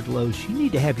record lows, you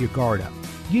need to have your guard up.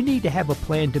 You need to have a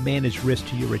plan to manage risk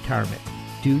to your retirement.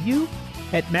 Do you?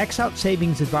 At Max Out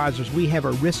Savings Advisors, we have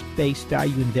a risk-based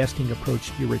value investing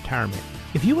approach to your retirement.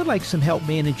 If you would like some help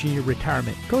managing your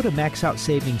retirement, go to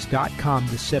maxoutsavings.com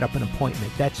to set up an appointment.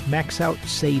 That's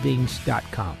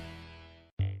maxoutsavings.com.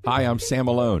 Hi, I'm Sam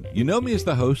Malone. You know me as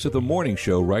the host of the morning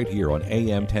show right here on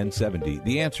AM 1070,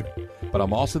 The Answer. But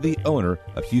I'm also the owner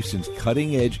of Houston's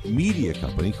cutting-edge media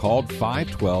company called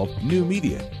 512 New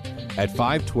Media. At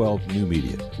 512 New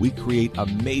Media, we create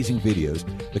amazing videos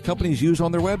the companies use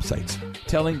on their websites,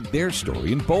 telling their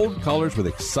story in bold colors with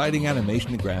exciting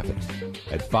animation and graphics.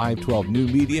 At 512 New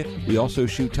Media, we also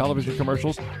shoot television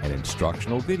commercials and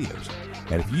instructional videos.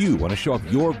 And if you want to show off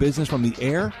your business from the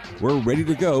air, we're ready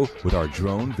to go with our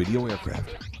drone video aircraft.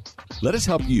 Let us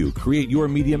help you create your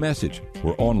media message.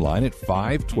 We're online at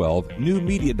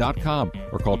 512newmedia.com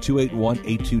or call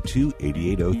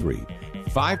 281-822-8803.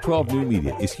 512 New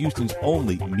Media is Houston's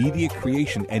only media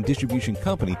creation and distribution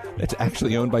company that's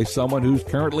actually owned by someone who's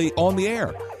currently on the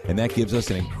air. And that gives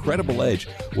us an incredible edge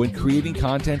when creating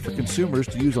content for consumers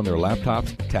to use on their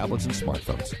laptops, tablets, and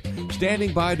smartphones.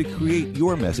 Standing by to create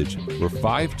your message, we're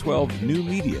 512 New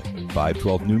Media,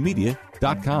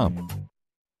 512newmedia.com.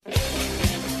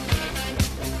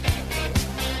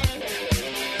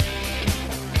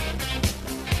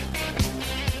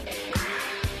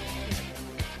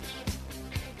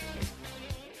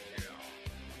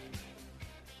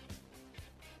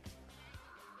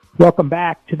 Welcome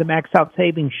back to the Max Out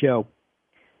Savings Show.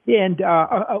 And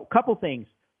a couple things.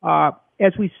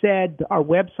 As we said, our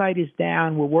website is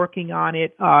down. We're working on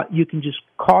it. You can just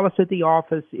call us at the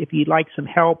office if you'd like some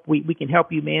help. We can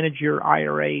help you manage your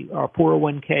IRA,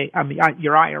 401k,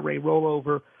 your IRA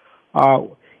rollover.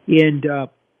 And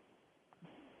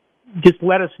just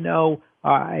let us know.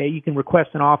 You can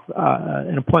request an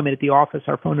appointment at the office.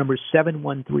 Our phone number is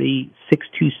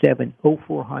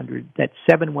 713-627-0400. That's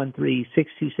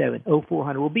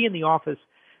 713-627-0400. We'll be in the office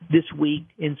this week,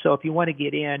 and so if you want to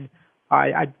get in,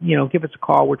 give us a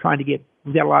call. We've got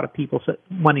a lot of people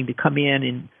wanting to come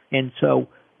in, and so,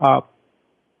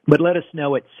 but let us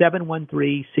know at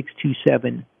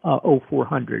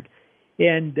 713-627-0400.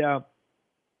 And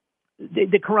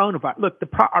the coronavirus. Look,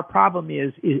 our problem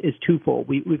is twofold.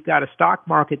 We've got a stock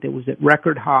market that was at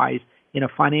record highs in a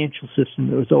financial system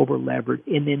that was over levered,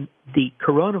 and then the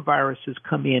coronavirus has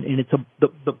come in, and it's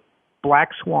the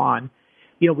black swan.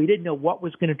 We didn't know what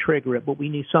was going to trigger it, but we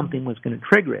knew something was going to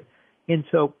trigger it, and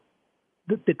so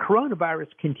the coronavirus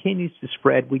continues to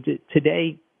spread.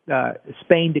 Today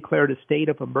Spain declared a state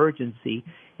of emergency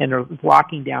and are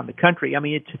locking down the country. I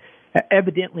mean, it's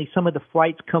evidently some of the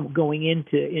flights going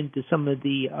into some of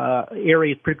the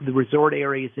areas, particularly the resort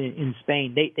areas in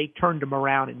Spain. They turned them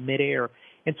around in midair,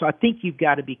 and so I think you've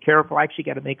got to be careful. I actually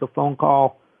got to make a phone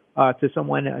call to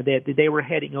someone that they were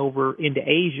heading over into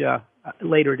Asia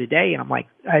later today, and I'm like,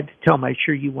 I had to tell them, I'm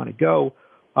sure you want to go,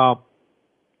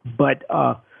 but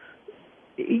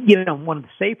one of the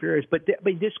safer areas. But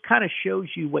this kind of shows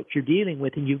you what you're dealing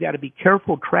with, and you've got to be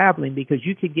careful traveling because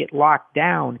you could get locked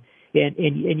down,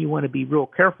 and you want to be real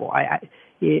careful.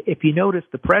 If you notice,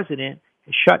 the president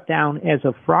shut down as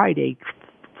of Friday,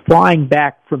 flying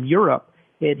back from Europe,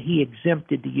 and he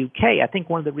exempted the UK. I think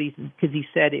one of the reasons, because he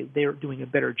said they're doing a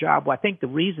better job. Well, I think the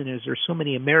reason is there's so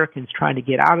many Americans trying to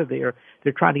get out of there.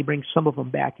 They're trying to bring some of them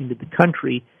back into the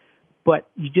country, but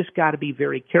you just got to be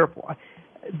very careful.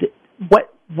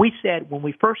 What we said when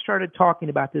we first started talking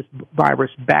about this virus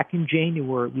back in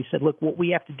January, we said, look, what we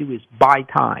have to do is buy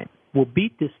time. We'll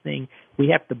beat this thing. We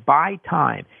have to buy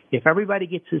time. If everybody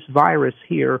gets this virus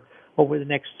here over the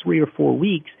next 3 or 4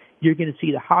 weeks, you're going to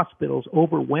see the hospitals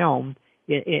overwhelmed,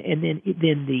 and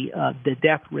then the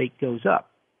death rate goes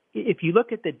up. If you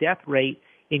look at the death rate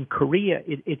in Korea,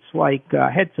 it's like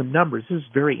I had some numbers. This is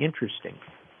very interesting.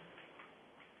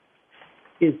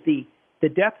 The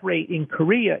death rate in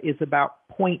Korea is about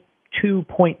 0.3%,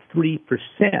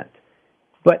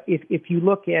 but if you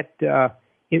look at the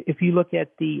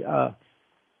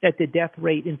death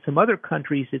rate in some other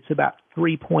countries, it's about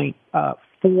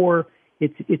 3.4.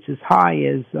 It's as high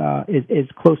as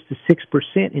close to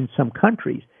 6% in some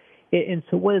countries. And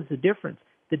so, what is the difference?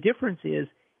 The difference is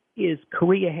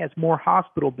Korea has more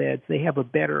hospital beds. They have a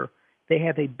better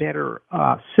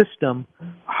system,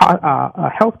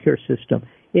 healthcare system.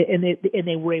 And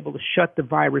they were able to shut the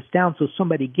virus down. So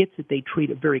somebody gets it, they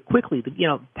treat it very quickly.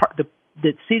 The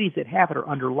cities that have it are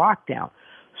under lockdown.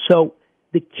 So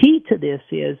the key to this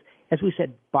is, as we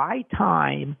said, buy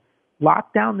time,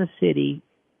 lock down the city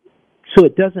so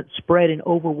it doesn't spread and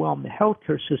overwhelm the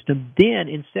healthcare system. Then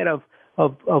instead of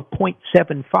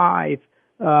 0.75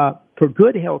 for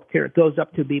good healthcare, it goes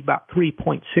up to be about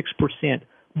 3.6%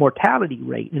 mortality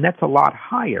rate, and that's a lot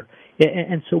higher.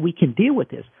 And so we can deal with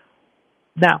this.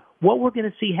 Now, what we're going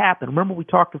to see happen, remember we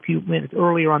talked a few minutes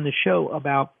earlier on the show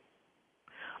about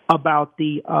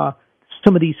the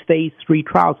some of these phase 3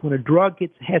 trials. When a drug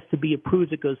has to be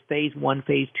approved, it goes phase 1,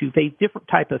 phase 2, different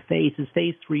type of phases.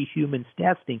 Phase 3 humans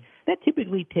testing. That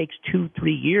typically takes 2-3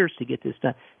 years to get this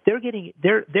done.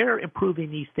 They're improving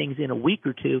these things in a week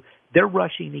or two. They're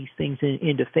rushing these things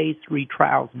into phase 3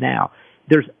 trials now.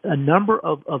 There's a number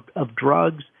of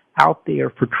drugs out there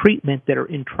for treatment that are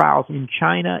in trials in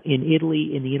China, in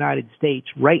Italy, in the United States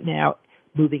right now,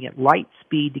 moving at light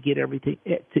speed to get everything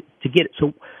to get it.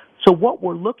 So what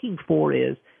we're looking for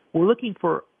is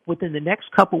within the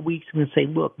next couple of weeks, we're going to say,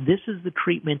 look, this is the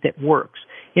treatment that works.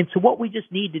 And so what we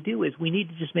just need to do is we need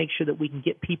to just make sure that we can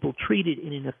get people treated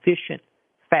in an efficient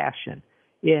fashion.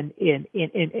 And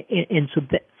so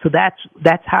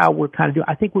that's how we're kind of doing.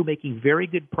 I think we're making very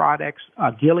good products.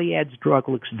 Gilead's drug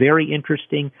looks very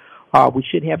interesting. We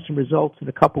should have some results in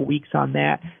a couple weeks on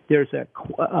that. There's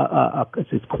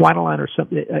it's Quinolin or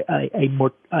something,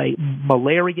 a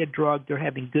malaria drug they're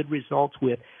having good results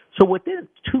with. So within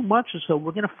 2 months or so,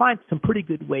 we're going to find some pretty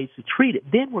good ways to treat it.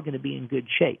 Then we're going to be in good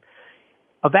shape.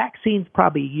 A vaccine's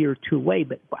probably a year or two away,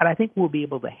 but I think we'll be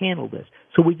able to handle this.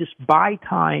 So we just buy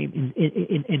time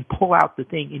and pull out the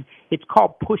thing. And it's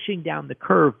called pushing down the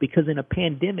curve, because in a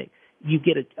pandemic, you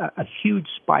get a huge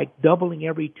spike, doubling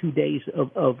every 2 days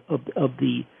of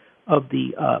the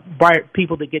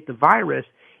people that get the virus.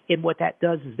 And what that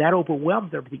does is that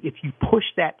overwhelms everything. If you push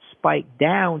that spike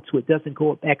down so it doesn't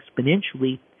go up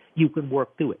exponentially, you can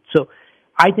work through it. So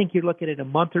I think you're looking at a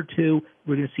month or two.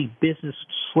 We're going to see business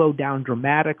slow down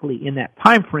dramatically in that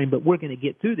time frame, but we're going to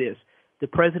get through this. The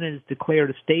president has declared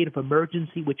a state of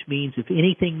emergency, which means if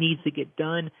anything needs to get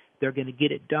done, they're going to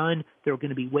get it done. They're going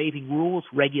to be waiving rules,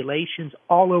 regulations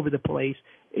all over the place.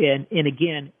 And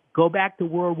again, go back to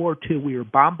World War II. We were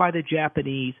bombed by the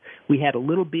Japanese. We had a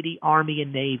little bitty army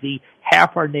and navy.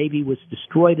 Half our navy was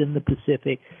destroyed in the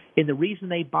Pacific. And the reason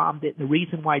they bombed it and the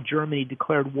reason why Germany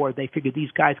declared war, they figured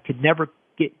these guys could never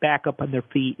get back up on their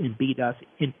feet and beat us.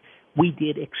 And we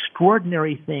did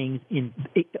extraordinary things in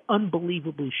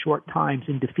unbelievably short times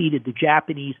and defeated the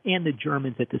Japanese and the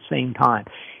Germans at the same time.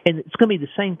 And it's going to be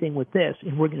the same thing with this,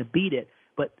 and we're going to beat it.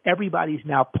 But everybody's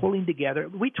now pulling together.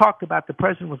 We talked about the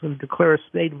president was going to declare a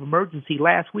state of emergency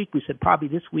last week. We said probably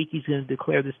this week he's going to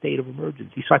declare the state of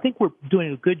emergency. So I think we're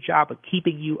doing a good job of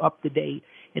keeping you up to date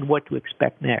in what to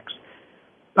expect next.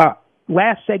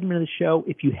 last segment of the show.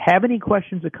 If you have any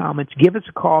questions or comments, give us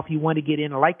a call if you want to get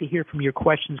in. I'd like to hear from your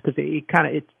questions because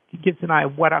it gives an eye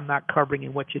of what I'm not covering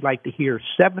and what you'd like to hear.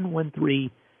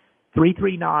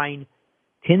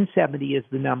 713-339-1070 is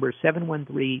the number.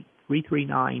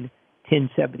 713-339-1070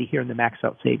 here in the Max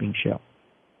Out Savings Show.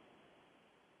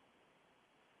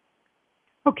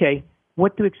 Okay,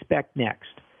 what to expect next?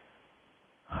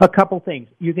 A couple things.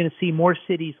 You're going to see more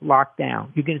cities locked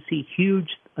down. You're going to see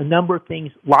a number of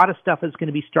things. A lot of stuff is going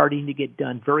to be starting to get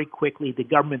done very quickly. The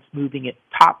government's moving at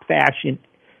top fashion.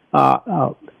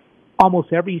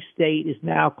 Almost every state is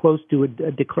now close to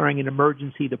declaring an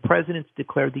emergency. The president's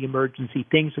declared the emergency.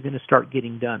 Things are going to start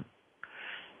getting done.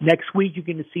 Next week, you're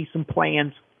going to see some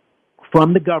plans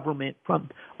from the government on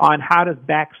how to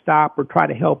backstop or try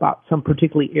to help out some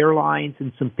particularly airlines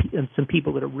and some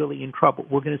people that are really in trouble.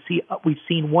 We're going to see. We've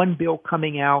seen one bill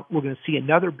coming out. We're going to see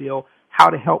another bill how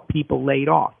to help people laid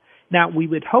off. Now we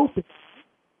would hope.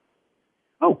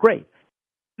 Oh, great!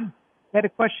 I had a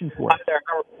question for you. Hi there.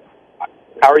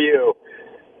 How are you?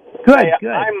 Good. Hey,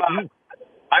 good.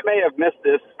 I may have missed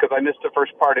this because I missed the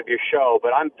first part of your show,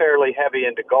 but I'm fairly heavy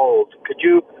into gold. Could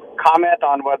you comment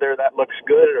on whether that looks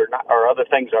good or not, or other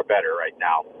things are better right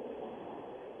now?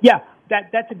 Yeah,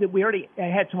 that's a good. We already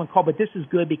had someone call, but this is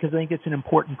good because I think it's an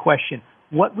important question.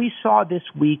 What we saw this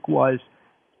week was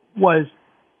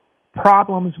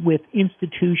problems with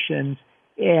institutions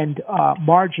and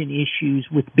margin issues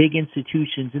with big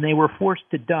institutions, and they were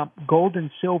forced to dump gold and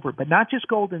silver, but not just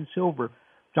gold and silver,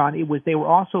 John. They were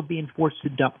also being forced to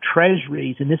dump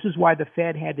treasuries, and this is why the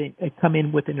Fed had to come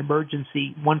in with an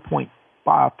emergency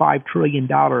 $1.5 trillion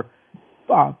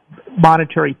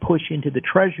monetary push into the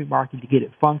treasury market to get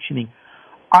it functioning.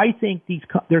 I think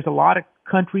there's a lot of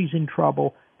countries in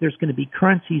trouble. There's going to be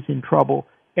currencies in trouble.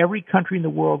 Every country in the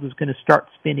world is going to start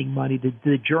spending money.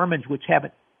 The Germans, which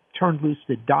haven't turned loose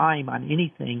the dime on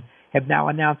anything, have now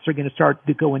announced they're going to start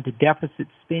to go into deficit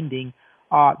spending.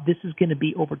 This is going to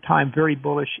be, over time, very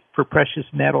bullish for precious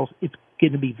metals. It's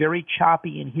going to be very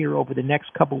choppy in here over the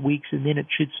next couple of weeks, and then it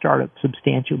should start a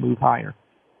substantial move higher.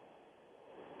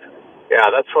 Yeah,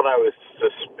 that's what I was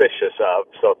suspicious of,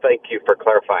 so thank you for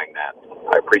clarifying that.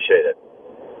 I appreciate it.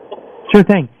 Sure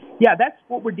thing. Yeah, that's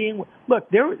what we're dealing with. Look,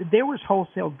 there was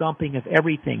wholesale dumping of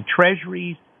everything.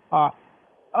 Treasuries, up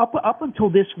until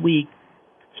this week,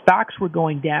 stocks were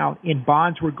going down and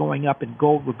bonds were going up and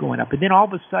gold were going up. And then all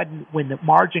of a sudden, when the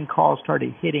margin calls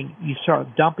started hitting, you saw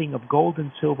dumping of gold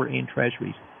and silver and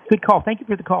treasuries. Good call. Thank you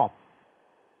for the call.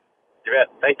 You bet.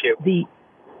 Thank you.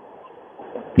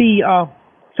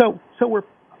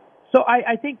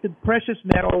 I think the precious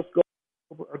metals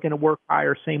are going to work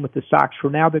higher. Same with the stocks. For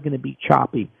now, they're going to be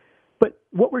choppy. But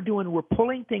what we're doing, we're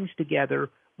pulling things together.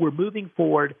 We're moving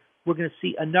forward. We're going to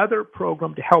see another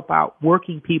program to help out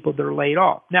working people that are laid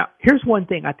off. Now, here's one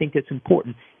thing I think that's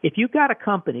important. If you've got a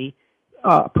company,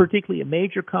 particularly a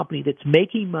major company that's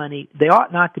making money, they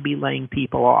ought not to be laying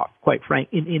people off, quite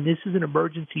frankly. And this is an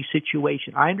emergency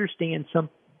situation. I understand some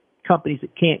companies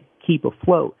that can't keep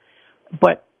afloat,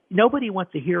 but nobody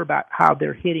wants to hear about how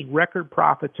they're hitting record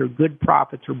profits or good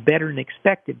profits or better than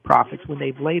expected profits when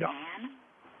they've laid off.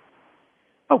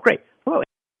 Oh, great. Hello.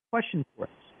 Question for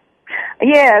us.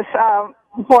 Yes.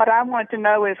 What I want to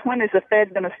know is, when is the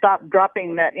Fed going to stop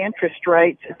dropping that interest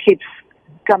rate? It keeps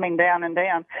coming down and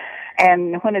down.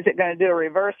 And when is it going to do a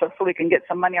reversal so we can get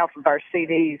some money off of our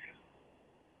CDs?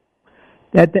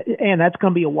 And that's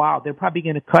going to be a while. They're probably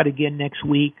going to cut again next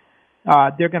week.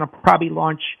 They're going to probably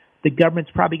the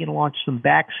government's probably going to launch some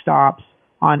backstops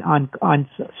on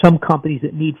some companies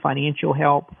that need financial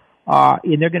help.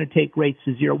 And they're going to take rates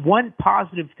to zero. One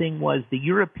positive thing was the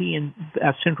European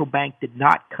Central Bank did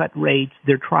not cut rates.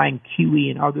 They're trying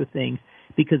QE and other things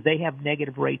because they have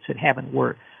negative rates that haven't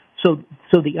worked. So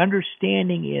the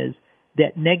understanding is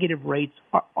that negative rates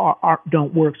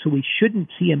don't work, so we shouldn't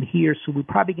see them here. So we're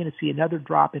probably going to see another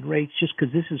drop in rates just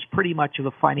because this is pretty much of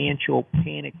a financial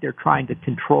panic they're trying to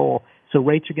control. So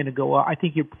rates are going to go up. I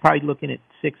think you're probably looking at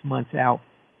 6 months out.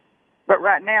 But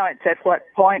right now it's at what,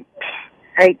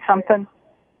 0.8 something?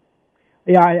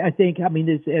 Yeah, I think. I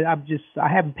mean, I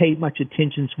haven't paid much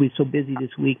attention. We're so busy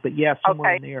this week, but yeah,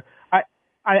 somewhere in there.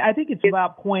 I think it's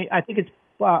about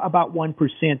about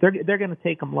 1%. They're going to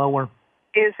take them lower.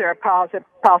 Is there a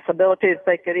possibility that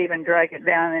they could even drag it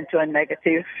down into a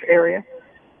negative area?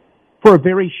 For a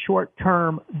very short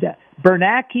term, Ben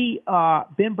Bernanke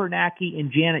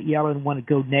and Janet Yellen want to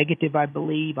go negative, I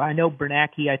believe. I know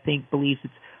Bernanke, I think, believes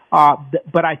it's,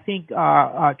 but I think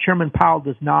Chairman Powell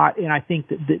does not, and I think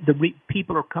that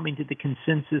people are coming to the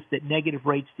consensus that negative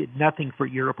rates did nothing for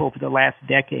Europe over the last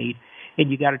decade,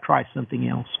 and you got to try something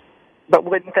else. But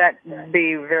wouldn't that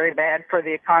be very bad for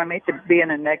the economy to be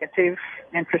in a negative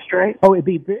interest rate? Oh, it'd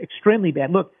be extremely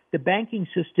bad. Look, the banking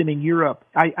system in Europe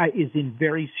is in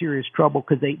very serious trouble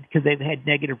because they've had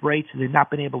negative rates and they've not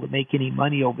been able to make any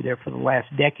money over there for the last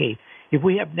decade. If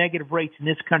we have negative rates in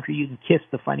this country, you can kiss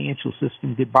the financial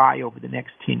system goodbye over the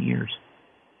next 10 years.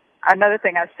 Another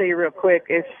thing I see real quick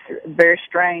is very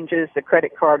strange is the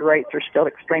credit card rates are still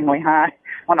extremely high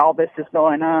when all this is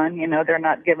going on. You know, they're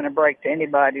not giving a break to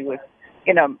anybody with,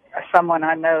 you know, someone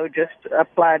I know just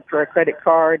applied for a credit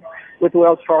card with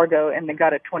Wells Fargo and they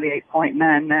got a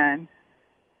 28.99.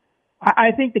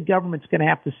 I think the government's going to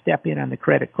have to step in on the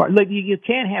credit card. Look, you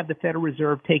can't have the Federal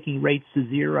Reserve taking rates to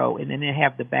zero and then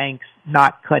have the banks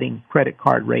not cutting credit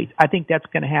card rates. I think that's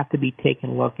going to have to be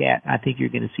taken a look at. I think you're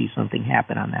going to see something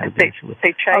happen on that eventually.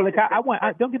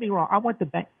 Don't get me wrong. I want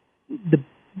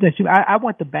I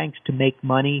want the banks to make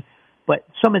money, but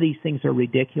some of these things are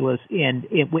ridiculous. And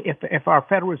if our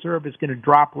Federal Reserve is going to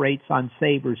drop rates on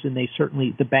savers, then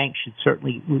the banks should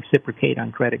certainly reciprocate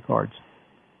on credit cards.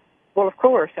 Well, of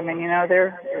course. I mean, you know,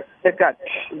 they've got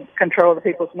control of the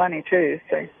people's money too.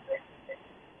 So,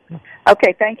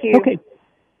 okay, thank you. Okay,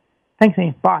 thanks,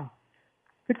 Ann. Bye.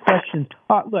 Good questions.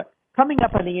 Look, coming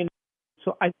up on the end,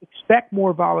 so I expect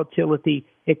more volatility.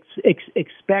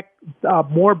 Expect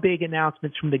more big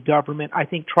announcements from the government. I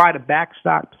think try to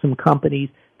backstop some companies.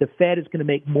 The Fed is going to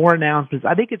make more announcements.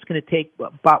 I think it's going to take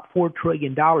about $4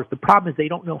 trillion. The problem is they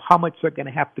don't know how much they're going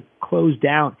to have to close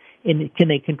down, and can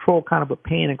they control kind of a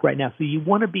panic right now? So you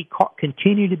want to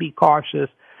continue to be cautious.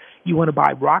 You want to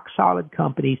buy rock-solid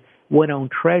companies, want to own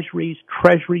treasuries,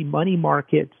 treasury money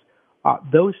markets.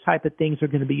 Those type of things are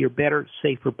going to be your better,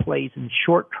 safer plays in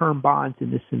short-term bonds in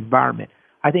this environment.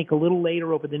 I think a little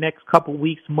later over the next couple of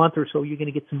weeks, month or so, you're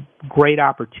going to get some great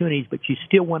opportunities, but you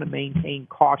still want to maintain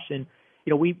caution. You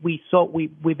know, we've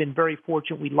been very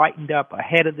fortunate. We lightened up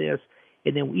ahead of this,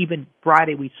 and then even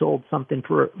Friday we sold something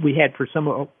for some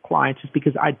of our clients just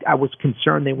because I was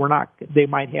concerned they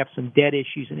might have some debt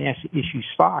issues and issue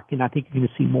stock, and I think you're going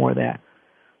to see more of that.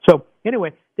 So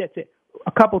anyway, that's it.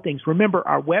 A couple things. Remember,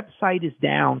 our website is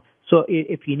down, so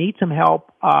if you need some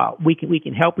help, we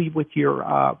can help you with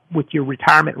your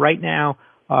retirement right now.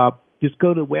 Just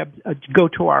go to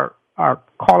our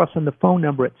call us on the phone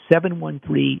number at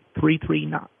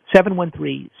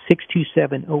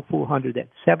 713-627-0400. That's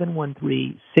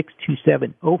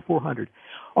 713-627-0400.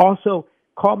 Also,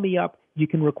 call me up. You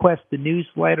can request the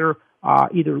newsletter.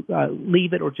 Either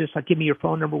leave it or just give me your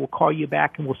phone number. We'll call you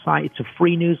back and we'll sign. It's a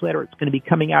free newsletter. It's going to be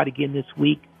coming out again this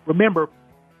week. Remember,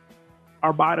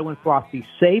 our motto and philosophy: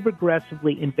 save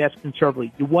aggressively, invest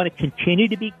conservatively. You want to continue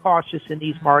to be cautious in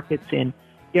these markets, and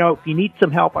if you need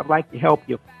some help, I'd like to help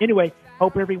you. Anyway,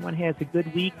 hope everyone has a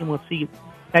good week, and we'll see you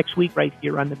next week right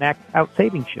here on the Max Out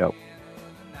Savings Show.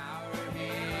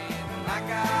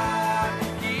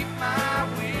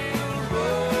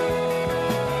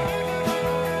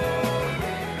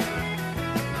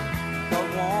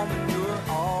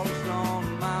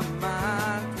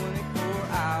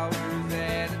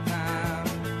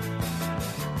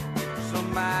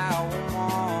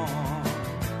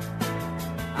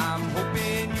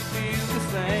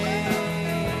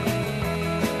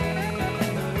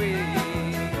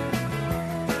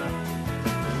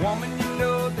 Woman, you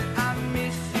know that I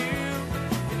miss you,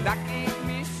 and I